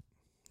 Right.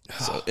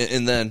 So,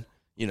 and then,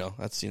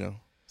 that's,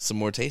 some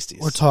more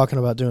tasties. We're talking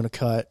about doing a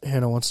cut.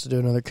 Hannah wants to do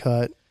another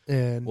cut.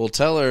 And we'll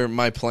tell her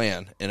my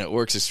plan, and it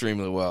works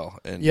extremely well.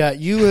 And yeah,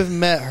 you have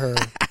met her.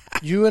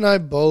 You and I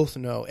both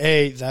know,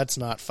 A, that's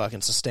not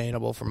fucking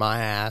sustainable for my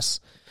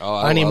ass. Oh,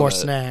 I need more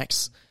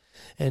snacks.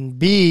 And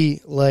B,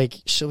 like,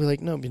 she'll be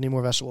like, no, you need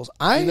more vegetables.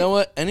 You know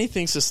what?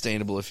 Anything's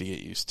sustainable if you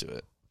get used to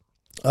it.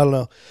 I don't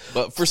know.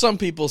 But for some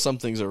people, some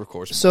things are, of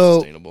course, more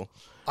sustainable.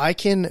 I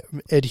can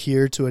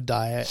adhere to a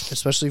diet,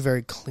 especially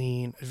very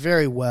clean,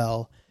 very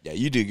well. Yeah,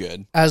 you do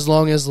good. As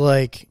long as,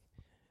 like,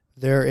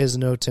 there is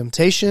no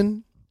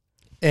temptation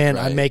and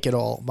I make it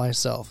all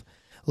myself.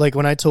 Like,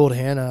 when I told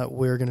Hannah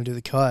we were going to do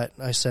the cut,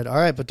 I said, all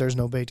right, but there's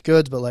no baked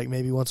goods, but, like,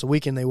 maybe once a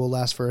week, and they will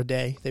last for a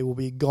day. They will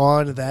be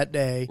gone that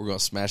day. We're going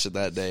to smash it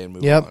that day and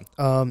move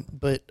on.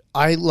 But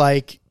I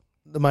like,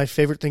 my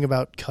favorite thing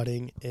about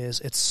cutting is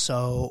it's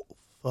so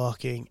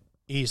fucking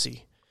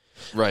easy.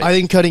 Right. I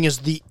think cutting is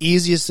the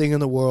easiest thing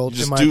in the world.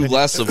 You just do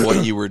less of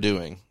what you were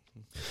doing.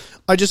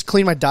 I just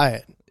clean my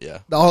diet. Yeah.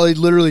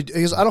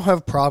 Because I don't have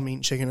a problem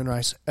eating chicken and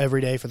rice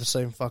every day for the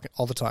same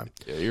all the time.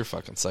 Yeah, you're a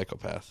fucking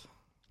psychopath.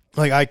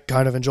 Like, I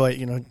kind of enjoy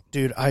it,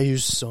 dude, I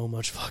use so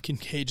much fucking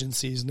Cajun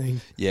seasoning.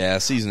 Yeah,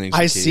 seasoning.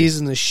 I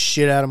season the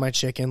shit out of my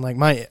chicken. Like,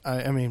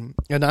 and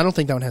I don't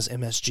think that one has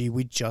MSG.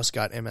 We just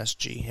got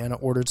MSG. Hannah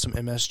ordered some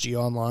MSG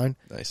online.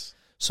 Nice.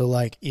 So,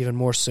 like, even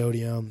more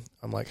sodium.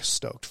 I'm, like,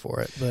 stoked for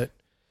it. But,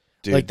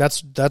 dude, like,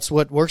 that's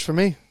what works for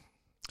me.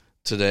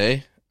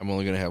 Today, I'm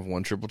only going to have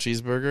 1 triple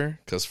cheeseburger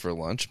because for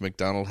lunch,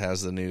 McDonald's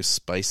has the new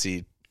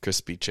spicy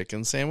crispy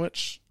chicken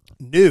sandwich.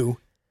 New?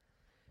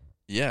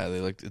 Yeah,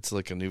 it's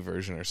like a new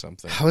version or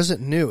something. How is it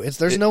new?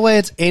 There's no way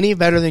it's any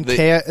better than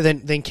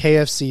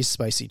KFC's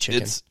spicy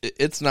chicken.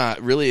 It's not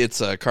really.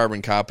 It's a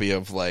carbon copy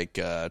of like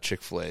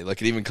Chick-fil-A.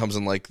 Like, it even comes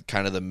in like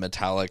kind of the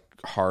metallic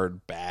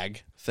hard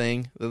bag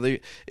thing.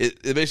 It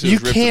basically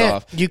ripped it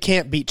off. You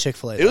can't beat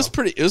Chick-fil-A. It was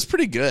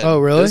pretty good. Oh,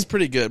 really? It was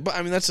pretty good. But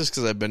I mean, that's just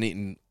because I've been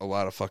eating a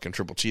lot of fucking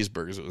triple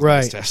cheeseburgers. It was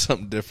nice to have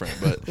something different.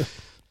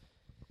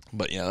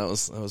 But yeah, that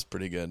was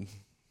pretty good.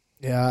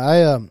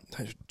 Yeah,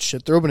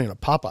 they're opening a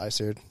Popeyes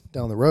here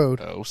down the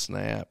road. Oh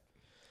snap!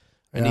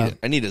 I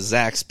need a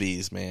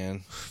Zaxby's,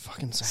 man.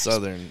 Fucking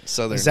Zaxby's.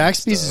 Southern.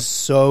 Zaxby's is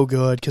so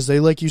good because they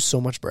use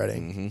so much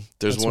breading. Mm-hmm.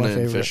 There's one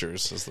in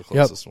Fishers. Is the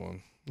closest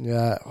one.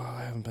 Yeah,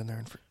 I haven't been there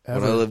in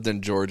forever. When I lived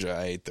in Georgia,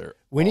 I ate there.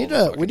 We need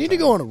to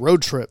go on a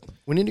road trip.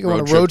 We need to go on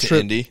a road trip to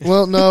Indy.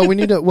 Well, no, we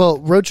need to.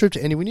 Road trip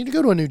to Indy. We need to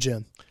go to a new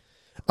gym.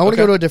 I want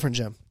to go to a different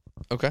gym.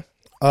 Okay.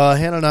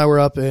 Hannah and I were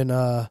up in.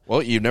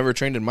 Well, you've never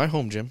trained in my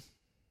home gym.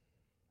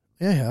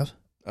 Yeah, I have.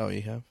 Oh,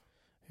 you have?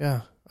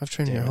 Yeah. I've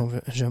trained in your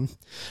home gym.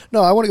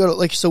 No, I want to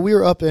go to so we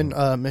were up in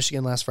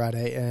Michigan last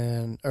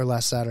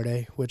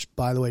Saturday, which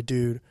by the way,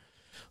 dude.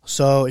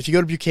 So if you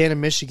go to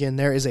Buchanan, Michigan,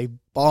 there is a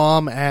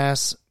bomb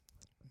ass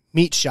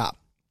meat shop.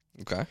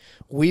 Okay.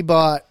 We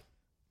bought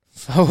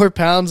 4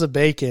 pounds of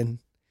bacon.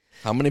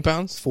 How many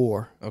pounds?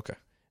 4. Okay.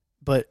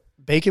 But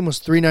bacon was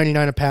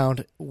 $3.99 a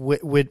pound.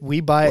 We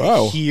buy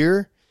it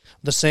here,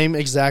 the same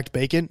exact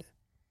bacon,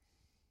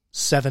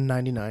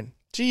 $7.99.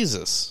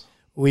 Jesus.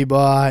 We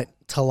bought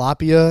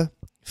tilapia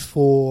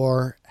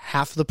for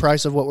half the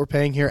price of what we're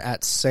paying here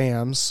at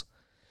Sam's.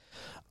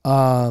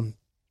 Yeah,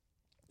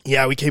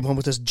 we came home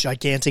with this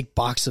gigantic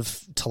box of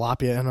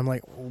tilapia, and I'm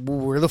like,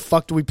 where the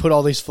fuck do we put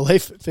all these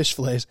fish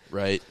fillets?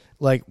 Right.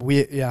 Like,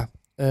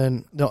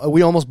 and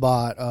we almost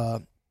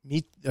bought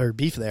meat or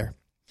beef there,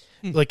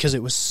 like, because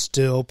it was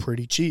still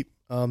pretty cheap.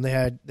 They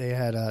had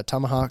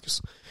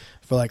tomahawks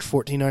for like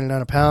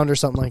 $14.99 a pound or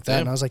something like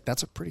that, and I was like,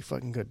 that's a pretty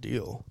fucking good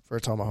deal for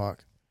a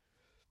tomahawk.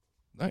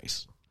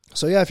 Nice.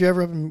 So yeah, if you're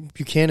ever up in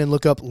Buchanan,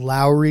 look up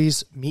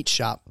Lowry's Meat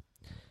Shop.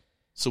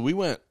 So we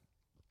went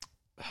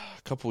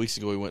a couple weeks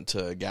ago. We went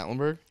to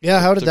Gatlinburg. Yeah,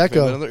 how did that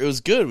go? It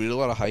was good. We did a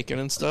lot of hiking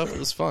and stuff. It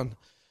was fun.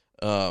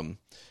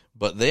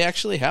 But they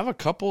actually have a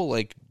couple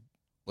like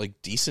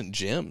decent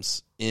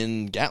gyms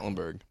in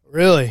Gatlinburg.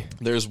 Really?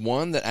 There's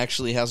one that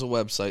actually has a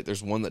website.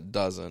 There's one that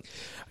doesn't.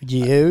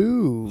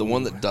 The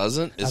one that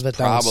doesn't is that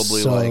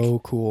probably so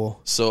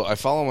cool. So I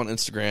follow him on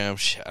Instagram.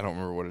 Shit, I don't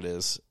remember what it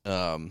is.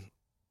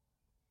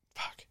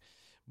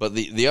 But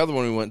the other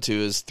one we went to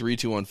is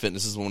 321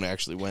 Fitness is the one we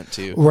actually went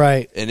to.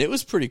 Right. And it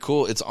was pretty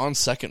cool. It's on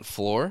second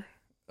floor.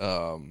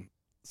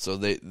 So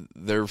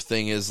their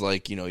thing is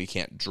like, you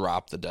can't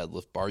drop the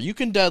deadlift bar. You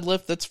can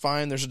deadlift, that's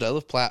fine. There's a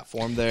deadlift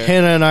platform there.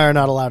 Hannah and I are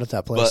not allowed at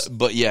that place.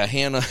 But yeah,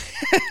 Hannah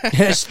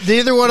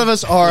neither one of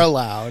us are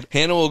allowed.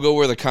 Hannah will go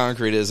where the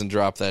concrete is and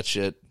drop that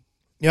shit.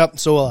 Yep,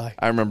 so will I.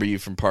 I remember you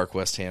from Park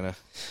West, Hannah.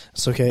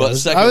 It's okay.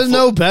 But I was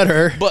no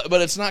better. But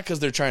it's not because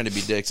they're trying to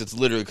be dicks. It's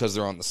literally because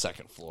they're on the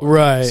second floor.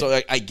 Right.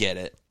 So I get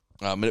it.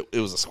 It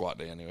was a squat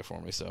day anyway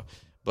for me. So,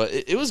 but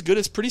it was good.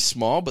 It's pretty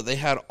small, but they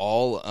had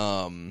all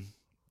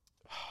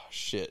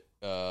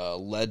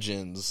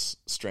Legends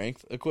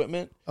strength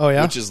equipment. Oh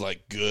yeah, which is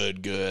like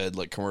good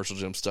like commercial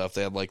gym stuff.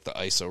 They had like the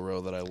ISO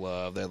row that I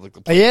love. They had like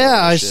the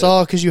I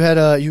saw because you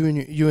had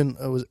you and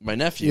was my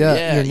nephew.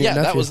 Yeah, nephew.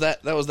 That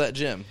was that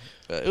gym.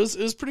 It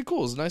was pretty cool.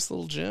 It was a nice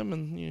little gym,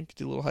 and you could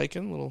do a little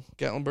hiking, a little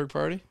Gatlinburg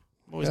party.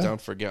 I'm always down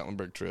for a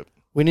Gatlinburg trip.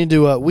 We need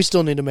to. We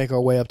still need to make our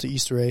way up to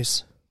East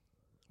Race.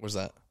 Where's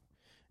that?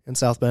 In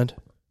South Bend,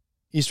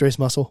 East Race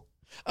Muscle.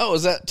 Oh,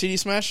 is that TD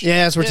Smash?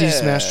 Yeah, that's where TD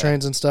Smash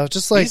trains and stuff.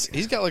 Just like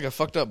he's got like a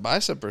fucked up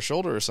bicep or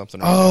shoulder or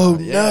something. Right now.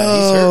 Yeah,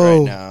 he's hurt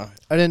right now.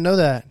 I didn't know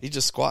that. He's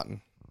just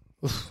squatting.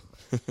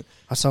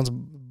 That sounds a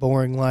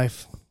boring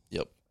life.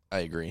 Yep, I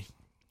agree.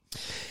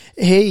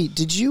 Hey,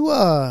 did you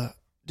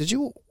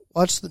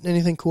watch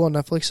anything cool on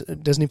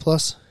Netflix, Disney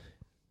Plus?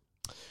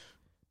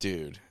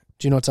 Dude,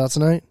 do you know what's out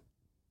tonight?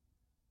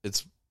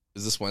 Is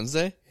this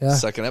Wednesday? Yeah.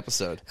 Second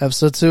episode.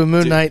 Episode 2 of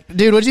Moon Knight.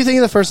 Dude, what do you think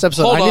of the first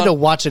episode? I need to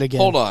watch it again.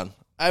 Hold on.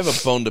 I have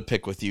a bone to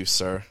pick with you,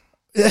 sir.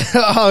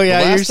 Oh,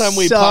 yeah. The last time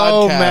we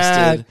podcasted,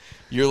 mad.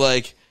 you're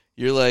like,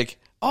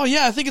 oh,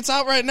 yeah, I think it's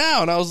out right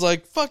now. And I was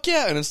like, fuck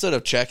yeah. And instead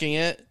of checking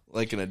it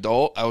like an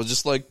adult, I was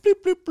just like,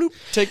 bloop, bloop, bloop,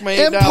 take my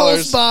 $8.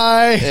 Impulse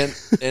buy.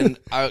 And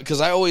because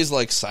I always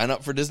like sign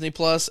up for Disney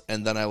Plus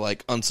and then I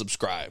like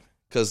unsubscribe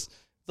because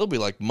there'll be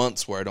like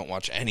months where I don't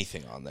watch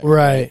anything on there.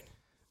 Right.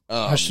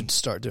 I should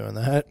start doing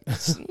that.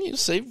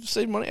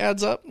 Save money,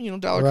 adds up.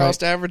 Dollar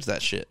cost average,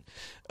 that shit.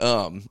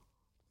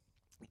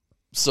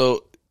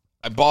 So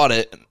I bought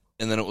it,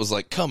 and then it was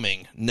like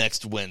coming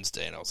next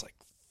Wednesday, and I was like,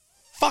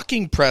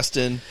 "Fucking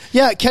Preston!"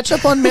 Yeah, catch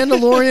up on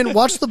Mandalorian.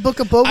 Watch the Book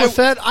of Boba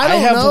Fett. I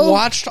have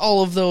watched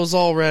all of those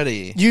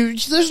already.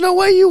 There's no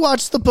way you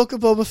watched the Book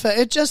of Boba Fett.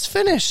 It just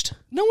finished.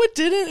 No, it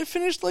didn't. It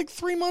finished like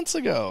 3 months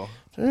ago.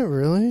 Did it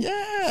really?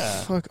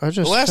 Yeah. Fuck, I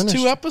just the last finished.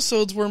 2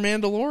 episodes were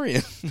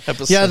Mandalorian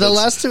episodes. Yeah, the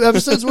last 2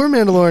 episodes were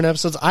Mandalorian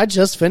episodes. I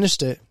just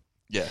finished it.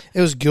 Yeah.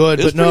 It was good,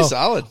 it was but pretty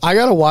solid. I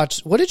gotta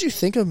watch. What did you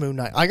think of Moon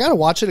Knight? I gotta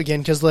watch it again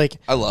because, like,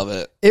 I love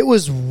it. It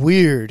was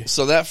weird.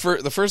 So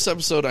the first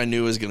episode I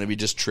knew was going to be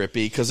just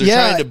trippy because they're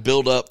trying to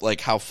build up like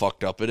how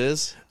fucked up it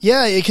is.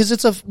 Yeah, because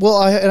it's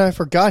I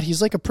forgot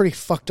he's like a pretty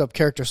fucked up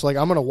character. So like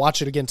I'm gonna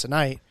watch it again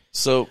tonight.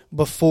 So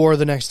before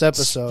the next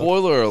episode.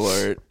 Spoiler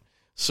alert.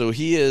 So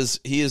he is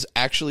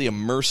actually a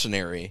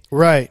mercenary,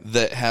 right?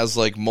 That has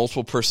like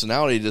multiple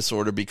personality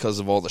disorder because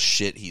of all the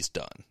shit he's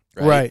done,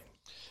 right?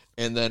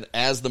 And then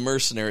as the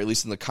mercenary, at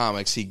least in the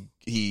comics,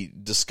 he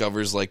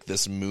discovers like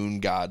this moon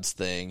gods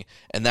thing,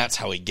 and that's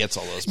how he gets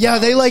all those powers. Yeah,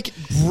 they like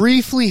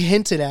briefly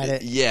hinted at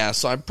it. Yeah,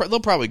 so they'll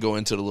probably go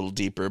into it a little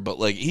deeper, but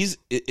like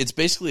it's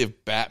basically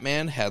if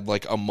Batman had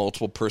like a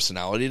multiple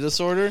personality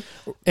disorder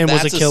and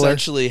was a killer.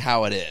 Essentially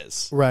how it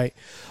is, right?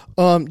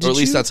 Or at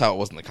least that's how it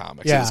was in the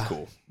comics. Yeah. It was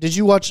cool. Did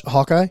you watch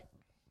Hawkeye?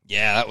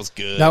 Yeah, that was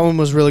good. That one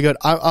was really good.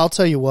 I'll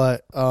tell you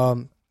what.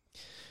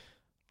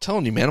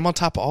 Telling you, man, I'm on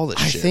top of all this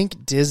shit. I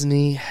think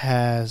Disney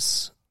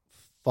has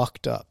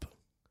fucked up.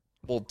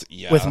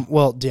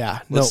 Well, yeah.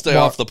 Let's stay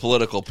off the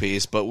political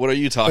piece, but what are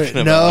you talking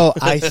about? No,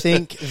 I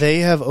think they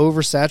have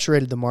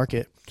oversaturated the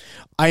market.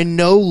 I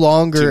no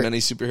longer... Too many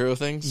superhero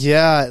things?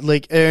 Yeah,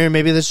 like,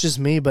 maybe that's just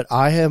me, but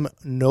I am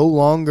no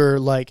longer,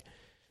 like,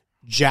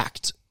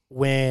 jacked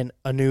when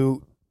a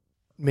new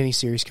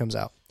miniseries comes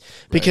out.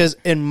 Because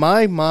in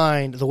my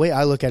mind, the way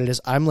I look at it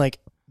is I'm like,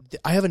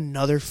 I have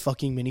another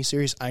fucking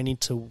miniseries I need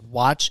to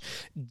watch,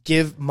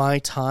 give my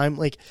time.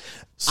 Like,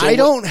 I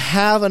don't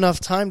have enough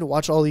time to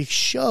watch all these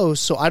shows,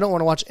 so I don't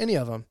want to watch any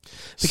of them.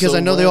 Because I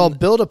know they all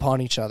build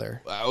upon each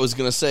other. I was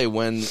going to say,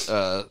 when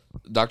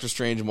Doctor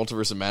Strange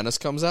Multiverse of Madness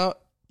comes out,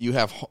 you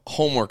have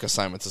homework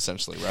assignments,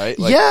 essentially, right?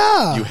 Like,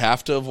 yeah. You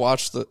have to have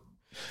watched that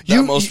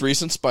most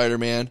recent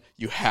Spider-Man.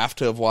 You have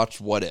to have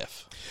watched What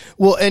If.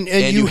 Well, and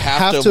you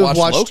have to have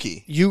watched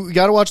Loki. You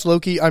got to watch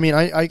Loki. I mean,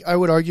 I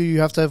would argue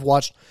you have to have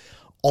watched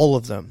all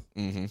of them.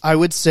 Mm-hmm. I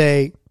would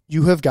say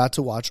you have got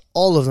to watch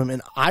all of them,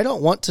 and I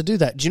don't want to do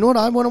that. Do you know what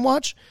I want to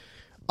watch?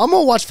 I'm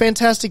going to watch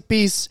Fantastic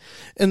Beasts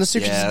and the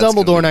Secrets of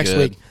Dumbledore next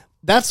week.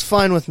 That's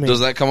fine with me.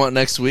 Does that come out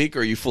next week, or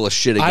are you full of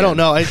shit again? I don't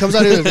know. It comes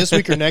out either this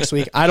week or next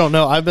week. I don't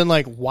know. I've been,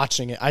 like,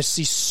 watching it. I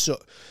see so...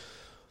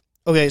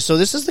 Okay, so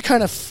this is the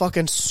kind of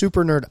fucking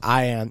super nerd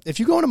I am. If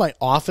you go into my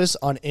office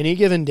on any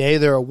given day,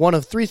 there are one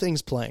of three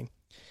things playing.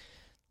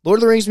 Lord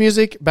of the Rings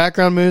music,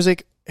 background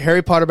music,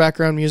 Harry Potter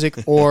background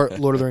music, or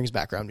Lord of the Rings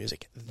background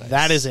music. Nice.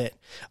 That is it.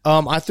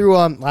 I threw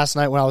on last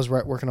night when I was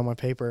working on my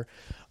paper,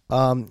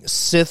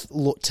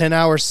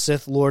 10-hour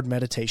Sith Lord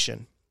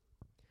meditation.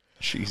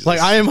 Jesus. Like,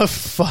 I am a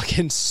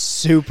fucking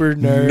super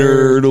nerd.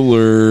 Nerd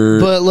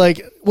alert. But,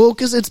 like, well,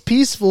 because it's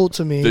peaceful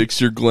to me. Fix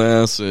your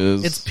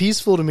glasses. It's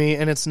peaceful to me,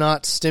 and it's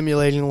not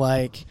stimulating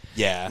like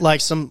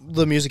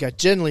the music I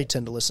generally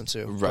tend to listen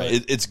to.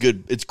 Right. It's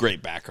good. It's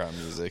great background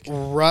music.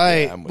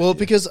 Right. Yeah, well,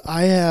 because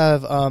I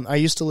have, I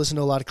used to listen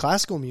to a lot of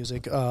classical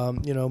music,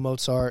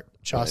 Mozart,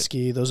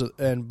 Tchaikovsky,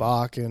 and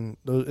Bach, and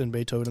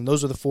Beethoven.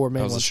 Those are the four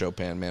main ones. I was a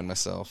Chopin man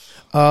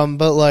myself.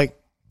 But, like,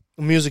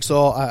 music's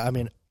all, I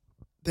mean...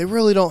 They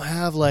really don't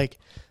have, like,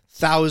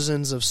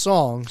 thousands of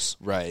songs.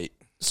 Right.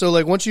 So,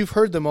 like, once you've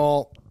heard them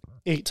all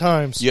 8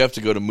 times... You have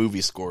to go to movie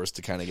scores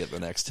to kind of get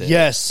the next hit.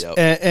 Yes. Yep.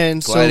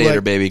 And Gladiator, so,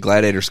 like, baby.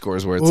 Gladiator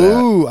scores where it's at.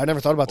 Ooh, I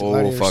never thought about the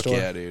Gladiator fuck store.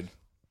 Yeah, dude.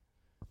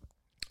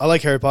 I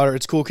like Harry Potter.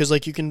 It's cool because,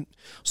 like, you can...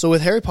 So,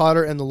 with Harry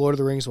Potter and the Lord of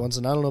the Rings ones,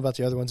 and I don't know about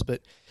the other ones,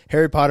 but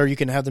Harry Potter, you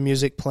can have the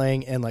music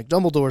playing in, like,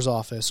 Dumbledore's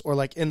office, or,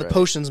 like, in the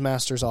Potions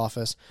Master's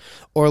office,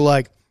 or,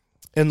 like,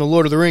 in the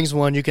Lord of the Rings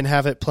one, you can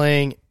have it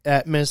playing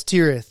at Minas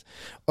Tirith,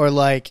 or,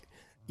 like...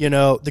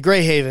 the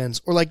Grey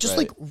Havens, or like just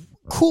like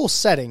cool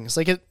settings.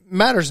 Like, it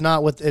matters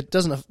not what it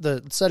doesn't.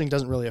 The setting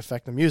doesn't really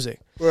affect the music,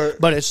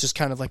 but it's just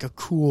kind of like a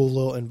cool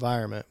little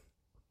environment.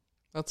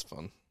 That's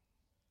fun.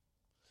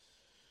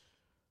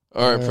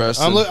 All right,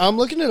 Preston. I'm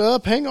looking it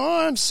up. Hang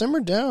on, simmer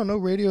down. No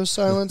radio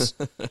silence.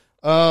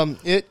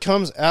 It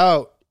comes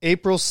out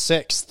April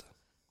 6th.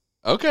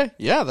 Okay,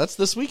 yeah, that's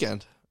this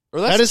weekend.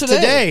 Or that is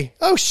today.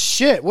 Oh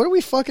shit! What are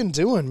we fucking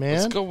doing,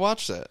 man? Let's go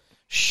watch that.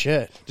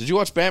 Shit. Did you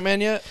watch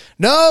Batman yet?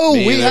 No,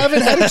 we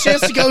haven't had a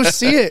chance to go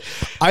see it.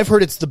 I've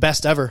heard it's the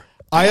best ever.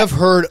 I have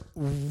heard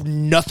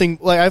nothing.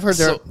 Like, I've heard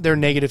there are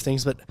negative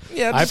things, but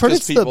I've heard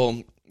it's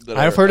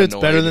I've heard it's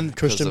better than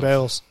Christian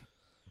Bale's.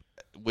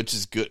 Which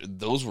is good.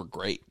 Those were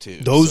great too.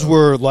 Those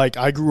were like,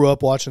 I grew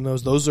up watching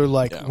those. Those are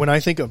like, when I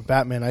think of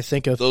Batman, I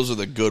think of those are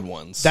the good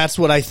ones. That's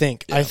what I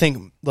think. Yeah. I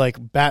think like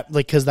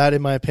because that,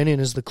 in my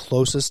opinion, is the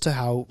closest to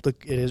how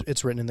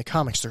it's written in the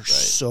comics. They're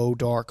so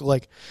dark.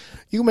 Like,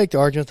 you can make the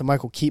argument the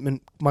Michael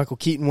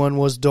Keaton one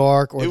was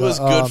dark, or it was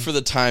good for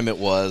the time it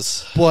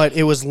was, but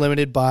it was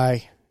limited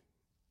by,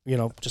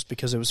 just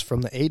because it was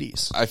from the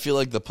 80s. I feel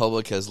like the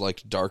public has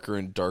liked darker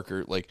and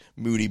darker, like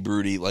moody,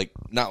 broody, like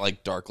not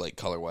like dark, like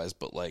color wise,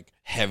 but like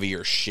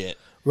heavier shit.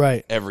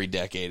 Right. Every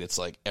decade, it's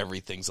like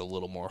everything's a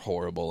little more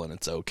horrible, and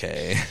it's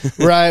okay.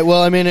 Right.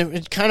 Well, I mean,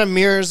 it kind of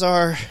mirrors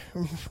our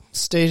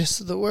status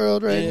of the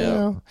world right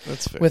now.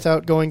 That's fair.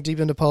 Without going deep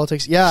into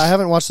politics. Yeah, I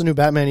haven't watched the new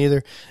Batman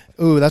either.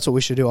 Ooh, that's what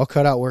we should do. I'll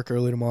cut out work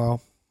early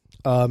tomorrow.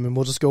 And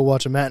we'll just go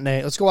watch a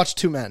matinee. Let's go watch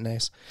 2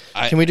 matinees.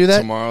 Can we do that?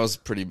 Tomorrow's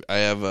pretty. I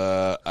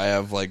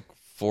have like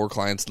 4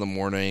 clients in the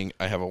morning.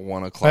 I have a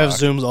 1 o'clock. I have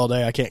Zooms all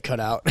day. I can't cut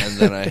out. And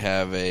then I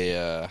have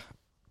a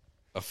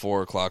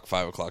 4 o'clock,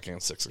 5 o'clock,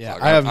 and 6 o'clock.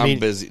 Yeah, I'm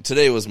busy.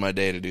 Today was my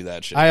day to do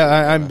that shit.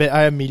 I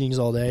have meetings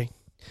all day.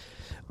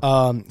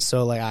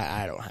 So like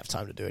I don't have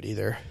time to do it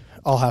either.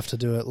 I'll have to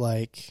do it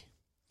like.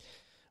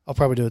 I'll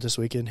probably do it this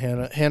weekend.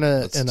 Hannah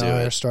and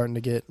I are starting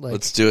to get like.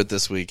 Let's do it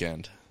this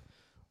weekend.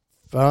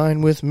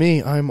 Fine with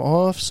me. I'm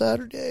off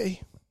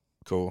Saturday.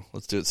 Cool.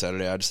 Let's do it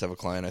Saturday. I just have a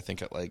client, I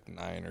think, at like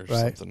 9 or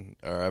something.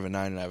 Or I have a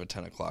 9 and I have a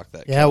 10 o'clock.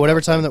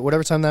 Whatever time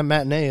that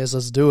matinee is,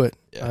 let's do it.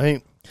 Yeah.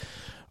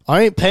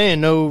 I ain't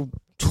paying no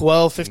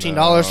 $12,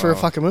 $15 for a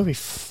fucking movie.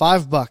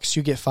 $5,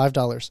 you get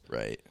 $5.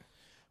 Right.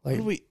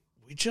 Like, we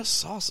just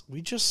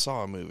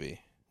saw a movie.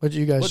 What did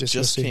you guys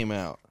just came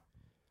out?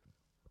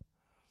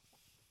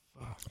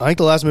 I think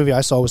the last movie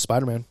I saw was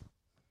Spider-Man.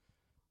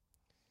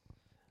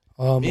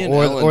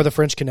 Or The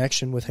French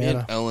Connection with Hannah. Me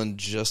and Ellen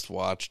just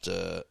watched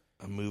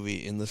a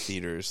movie in the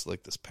theaters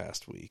like this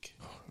past week.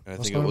 And I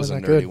Must think it not have was a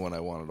been that nerdy good. one I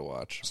wanted to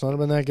watch. It's not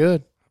been that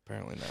good.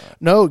 Apparently not.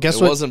 No, guess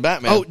It what? wasn't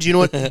Batman. Oh, do you know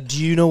what?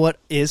 Do you know what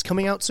is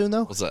coming out soon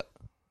though? What's that?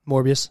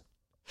 Morbius.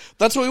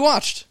 That's what we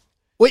watched.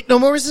 Wait, no,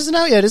 Morbius isn't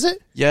out yet, is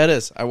it? Yeah, it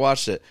is. I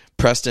watched it.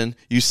 Preston,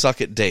 you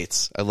suck at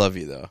dates. I love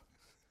you though.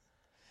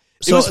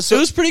 So it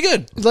was pretty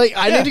good. like,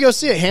 I Yeah. need to go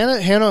see it.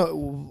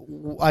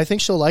 Hannah, I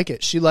think she'll like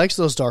it. She likes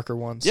those darker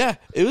ones. Yeah,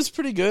 it was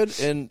pretty good.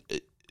 And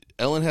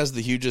Ellen has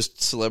the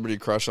hugest celebrity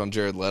crush on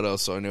Jared Leto,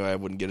 so I knew I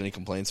wouldn't get any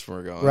complaints from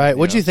her going. Right.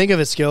 What'd you think of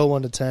it? Scale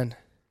 1 to 10,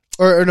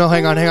 or no?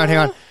 Hang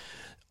on.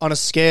 On a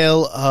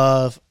scale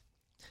of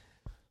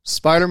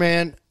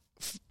Spider-Man,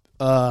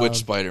 Which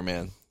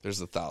Spider-Man? There's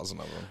 1,000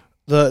 of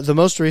them. the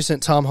most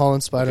recent Tom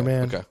Holland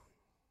Spider-Man, Okay.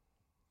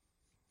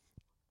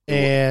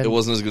 and It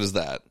wasn't as good as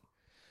that.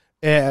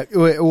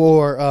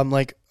 or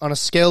like on a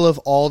scale of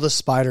all the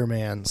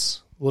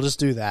Spider-Mans, we'll just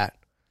do that.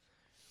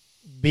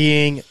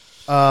 Being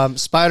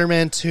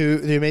Spider-Man 2,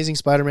 the Amazing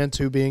Spider-Man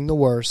 2 being the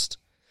worst.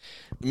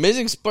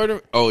 Amazing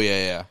Spider. Oh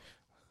yeah.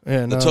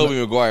 Yeah, The Tobey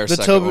Maguire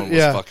second one was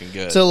fucking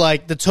good. So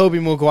like the Tobey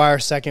Maguire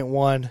second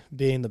one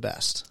being the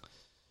best.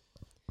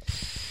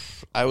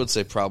 I would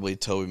say probably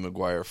Tobey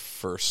Maguire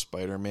first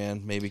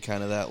Spider-Man, maybe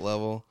kind of that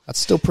level. That's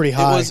still pretty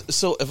high. It was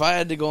so if I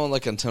had to go on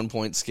like a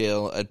 10-point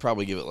scale, I'd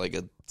probably give it like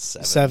a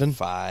 7?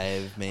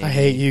 5, maybe. I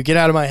hate you. Get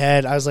out of my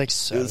head. I was like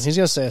 7. He's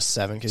gonna say a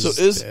 7 because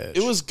So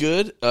it was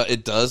good.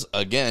 It does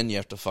again. You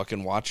have to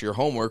fucking watch your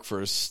homework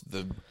first.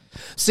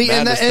 See,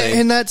 madness thing.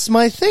 and that's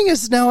my thing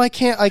is now I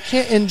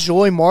can't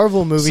enjoy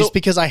Marvel movies So-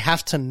 because I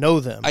have to know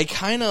them. I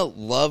kind of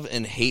love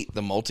and hate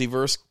the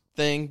multiverse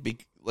thing.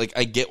 Like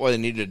I get why they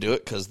needed to do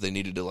it because they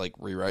needed to like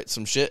rewrite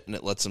some shit, and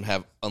it lets them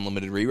have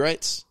unlimited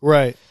rewrites.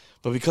 Right.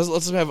 But because it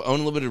lets them have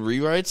unlimited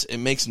rewrites, it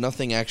makes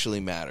nothing actually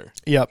matter.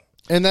 Yep.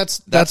 And that's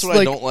That's what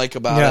like, I don't like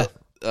about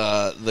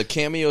yeah. it. The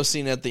cameo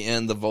scene at the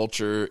end, the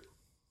Vulture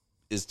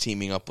is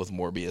teaming up with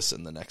Morbius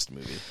in the next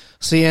movie,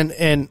 See, and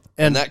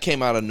that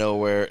came out of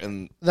nowhere.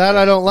 And that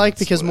I don't like it's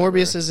because whatever.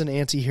 Morbius is an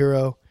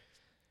anti-hero.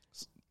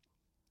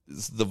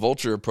 The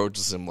Vulture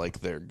approaches him like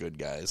they're good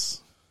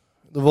guys.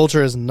 The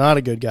Vulture is not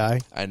a good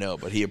guy. I know,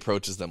 but he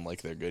approaches them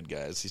like they're good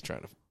guys. He's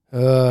trying to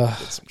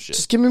get some shit.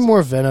 Just give me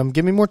more Venom.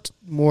 Give me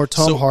more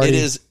Tom So Hardy. it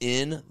is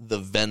in the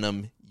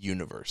Venom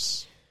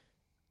universe.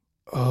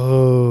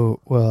 Oh,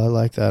 well, I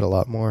like that a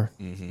lot more.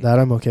 Mm-hmm. That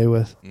I'm okay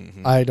with.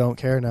 Mm-hmm. I don't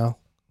care now.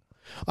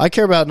 I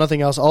care about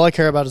nothing else. All I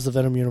care about is the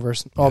Venom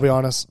universe. I'll be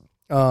honest.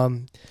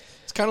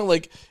 It's kind of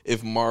like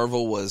if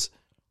Marvel was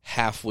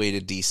halfway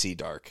to DC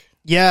Dark.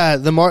 Yeah,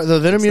 the Venom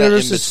It's that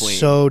universe is in-between.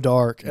 so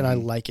dark, and I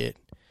like it.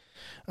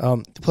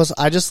 Plus,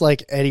 I just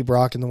like Eddie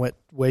Brock and the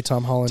way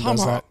Tom Holland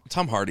does that.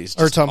 Tom Hardy's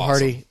Or just Tom awesome.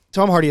 Hardy.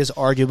 Tom Hardy is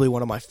arguably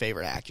one of my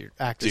favorite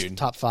actors. Dude,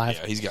 top 5.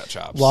 Yeah, he's got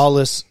chops.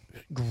 Lawless,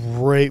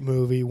 great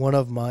movie. One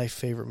of my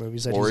favorite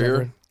movies that he's Warrior?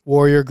 ever in.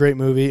 Warrior, great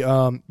movie.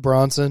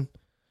 Bronson.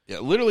 Yeah,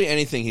 literally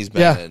anything he's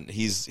been Yeah. in,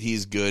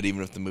 he's good,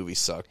 even if the movie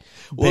sucked.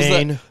 What was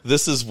Bane. that?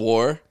 This Is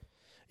War.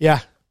 Yeah.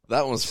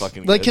 That one was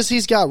fucking Like, good. because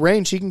he's got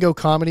range. He can go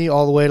comedy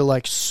all the way to,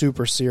 like,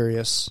 super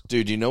serious.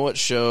 Dude, you know what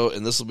show?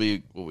 And this will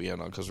be what we end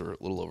on because we're a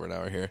little over an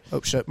hour here. Oh,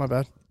 shit, my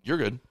bad. You're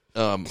good.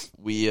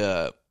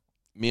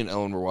 Me and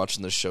Ellen were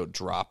watching this show,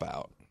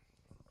 Dropout.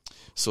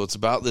 So it's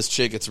about this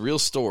chick. It's a real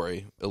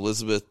story.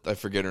 Elizabeth, I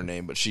forget her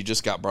name, but she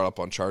just got brought up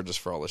on charges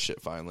for all this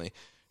shit finally.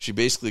 She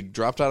basically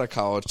dropped out of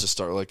college to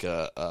start like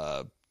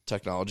a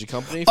technology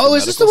company. Oh,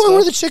 is this the medical one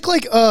where stuff. the chick,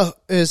 like,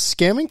 is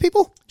scamming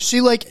people? She,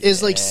 like,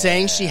 is, like,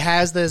 saying she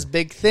has this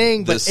big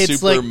thing, but This it's,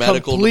 super like,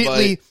 medical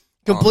completely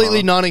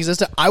device.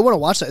 non-existent. I want to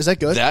watch that. Is that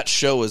good? That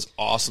show is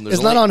awesome. There's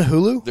Isn't that only- on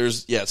Hulu?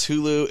 It's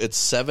Hulu. It's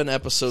 7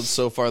 episodes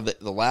so far. The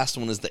last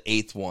one is the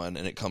 8th one,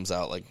 and it comes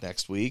out like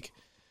next week.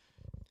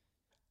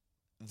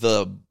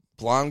 The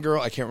blonde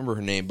girl, I can't remember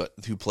her name, but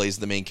who plays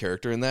the main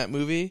character in that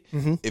movie,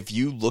 if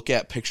you look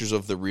at pictures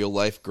of the real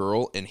life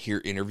girl and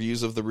hear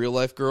interviews of the real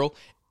life girl,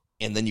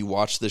 and then you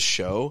watch this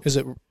show, Is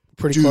it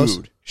pretty dude, close?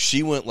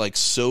 she went like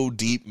so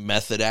deep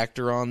method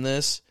actor on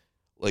this,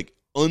 like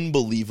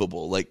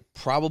unbelievable, like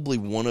probably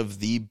one of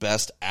the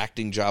best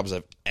acting jobs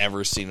I've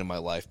ever seen in my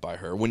life by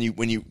her. When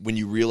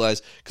you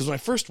realize, because when I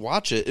first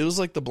watch it, it was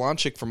like the blonde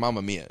chick from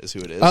Mamma Mia is who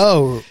it is.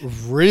 Oh,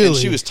 really? And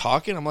she was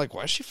talking. I'm like,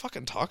 why is she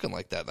fucking talking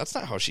like that? That's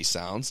not how she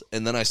sounds.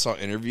 And then I saw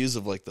interviews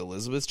of like the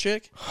Elizabeth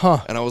chick,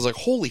 and I was like,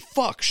 holy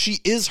fuck, she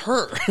is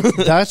her.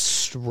 That's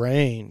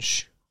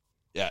strange.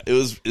 Yeah, it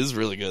was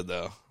really good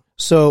though.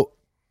 So,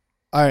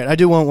 all right,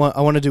 I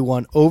want to do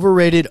one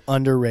overrated,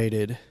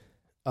 underrated,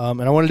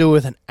 and I want to do it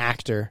with an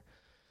actor.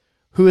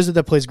 Who is it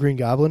that plays Green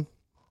Goblin?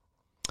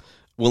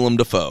 Willem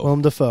Dafoe.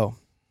 Willem Dafoe.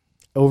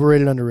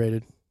 Overrated,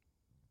 underrated.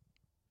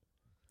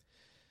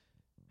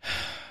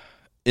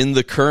 In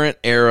the current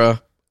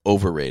era,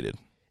 overrated.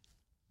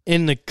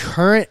 In the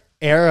current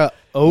era,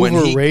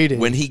 overrated.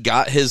 When he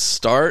got his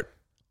start,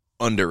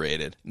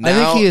 underrated. Now, I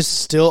think he is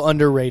still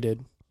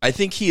underrated. I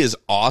think he is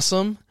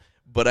awesome,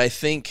 but I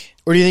think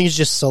Or do you think he's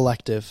just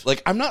selective?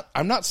 like I'm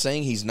not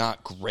saying he's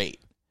not great.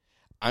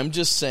 I'm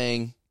just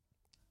saying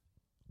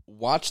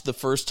watch the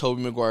first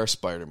Tobey Maguire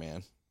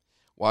Spider-Man.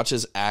 Watch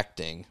his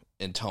acting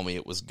and tell me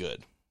it was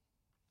good.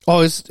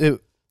 Oh,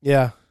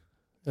 yeah,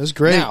 it was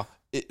great. Now,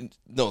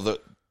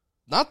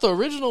 not the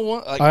original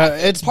one. Like,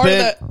 It's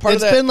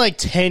been like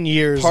 10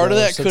 years. Part of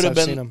that could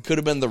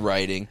have been the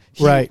writing.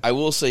 Right. I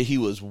will say he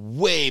was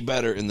way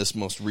better in this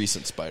most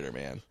recent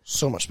Spider-Man.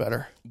 So much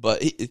better.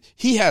 But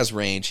he has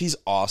range. He's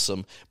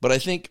awesome. But I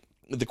think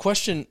the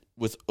question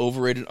with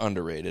overrated,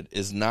 underrated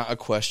is not a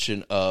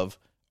question of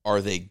are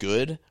they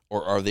good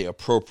or are they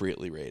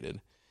appropriately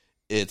rated.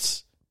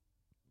 It's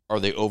are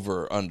they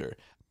over or under.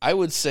 I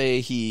would say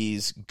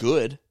he's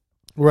good.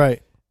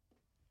 Right.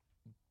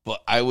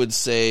 But I would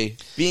say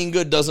being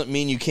good doesn't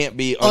mean you can't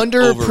be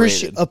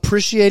overrated.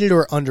 Appreciated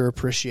or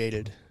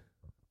underappreciated?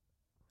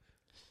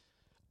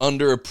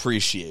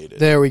 Underappreciated.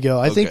 There we go.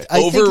 I think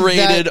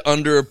overrated,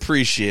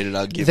 underappreciated.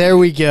 I'll give. There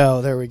we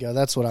go.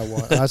 That's what I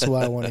want. That's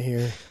what I want to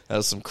hear. That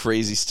was some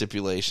crazy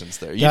stipulations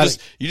there. You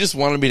just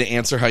wanted me to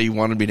answer how you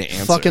wanted me to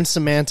answer. Fucking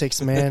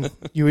semantics, man.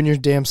 You and your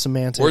damn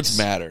semantics. Words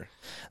matter.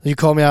 You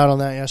called me out on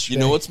that yesterday. You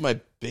know what's my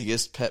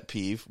biggest pet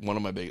peeve? One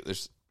of my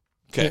biggest.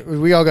 Okay,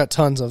 we all got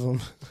tons of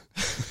them.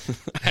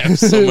 I have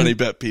so many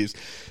pet peeves.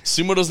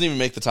 Sumo doesn't even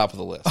make the top of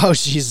the list. Oh,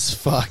 Jesus,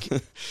 fuck.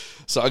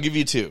 So I'll give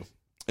you two.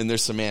 And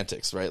there's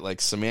semantics, right?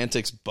 Like,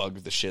 semantics bug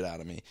the shit out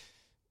of me.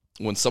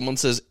 When someone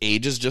says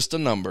age is just a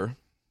number,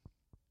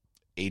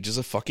 age is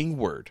a fucking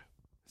word.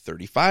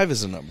 35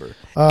 is a number.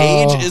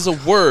 Age is a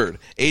word.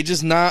 Age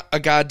is not a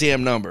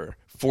goddamn number.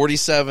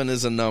 47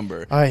 is a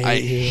number. I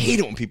hate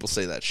it when people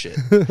say that shit.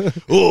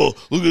 Oh,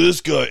 look at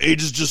this guy.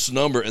 Age is just a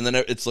number. And then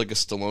it's like a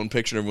Stallone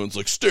picture, and everyone's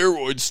like,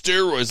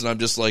 steroids. And I'm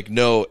just like,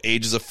 no,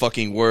 age is a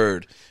fucking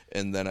word.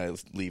 And then I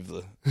leave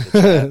the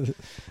chat.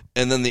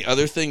 And then the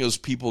other thing is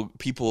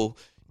people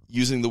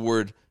using the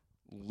word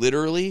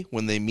literally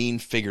when they mean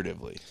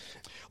figuratively.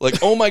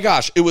 Like, oh my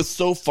gosh, it was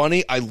so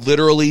funny, I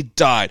literally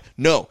died.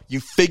 No,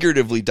 you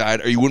figuratively died,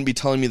 or you wouldn't be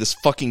telling me this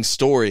fucking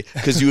story,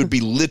 because you would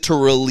be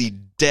literally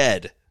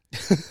dead.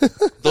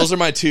 Those are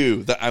my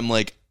two that I'm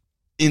like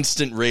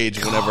instant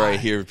rage whenever I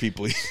hear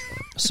people.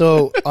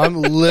 So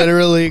I'm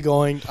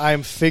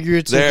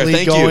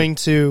figuratively going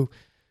to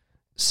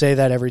say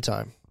that every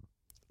time.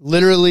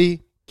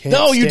 Literally can't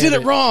No, you stand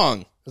did it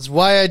wrong. That's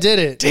why I did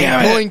it. Damn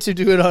I'm it. going to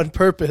do it on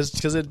purpose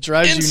because it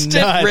drives you nuts.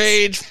 Instant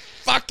rage.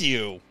 Fuck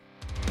you.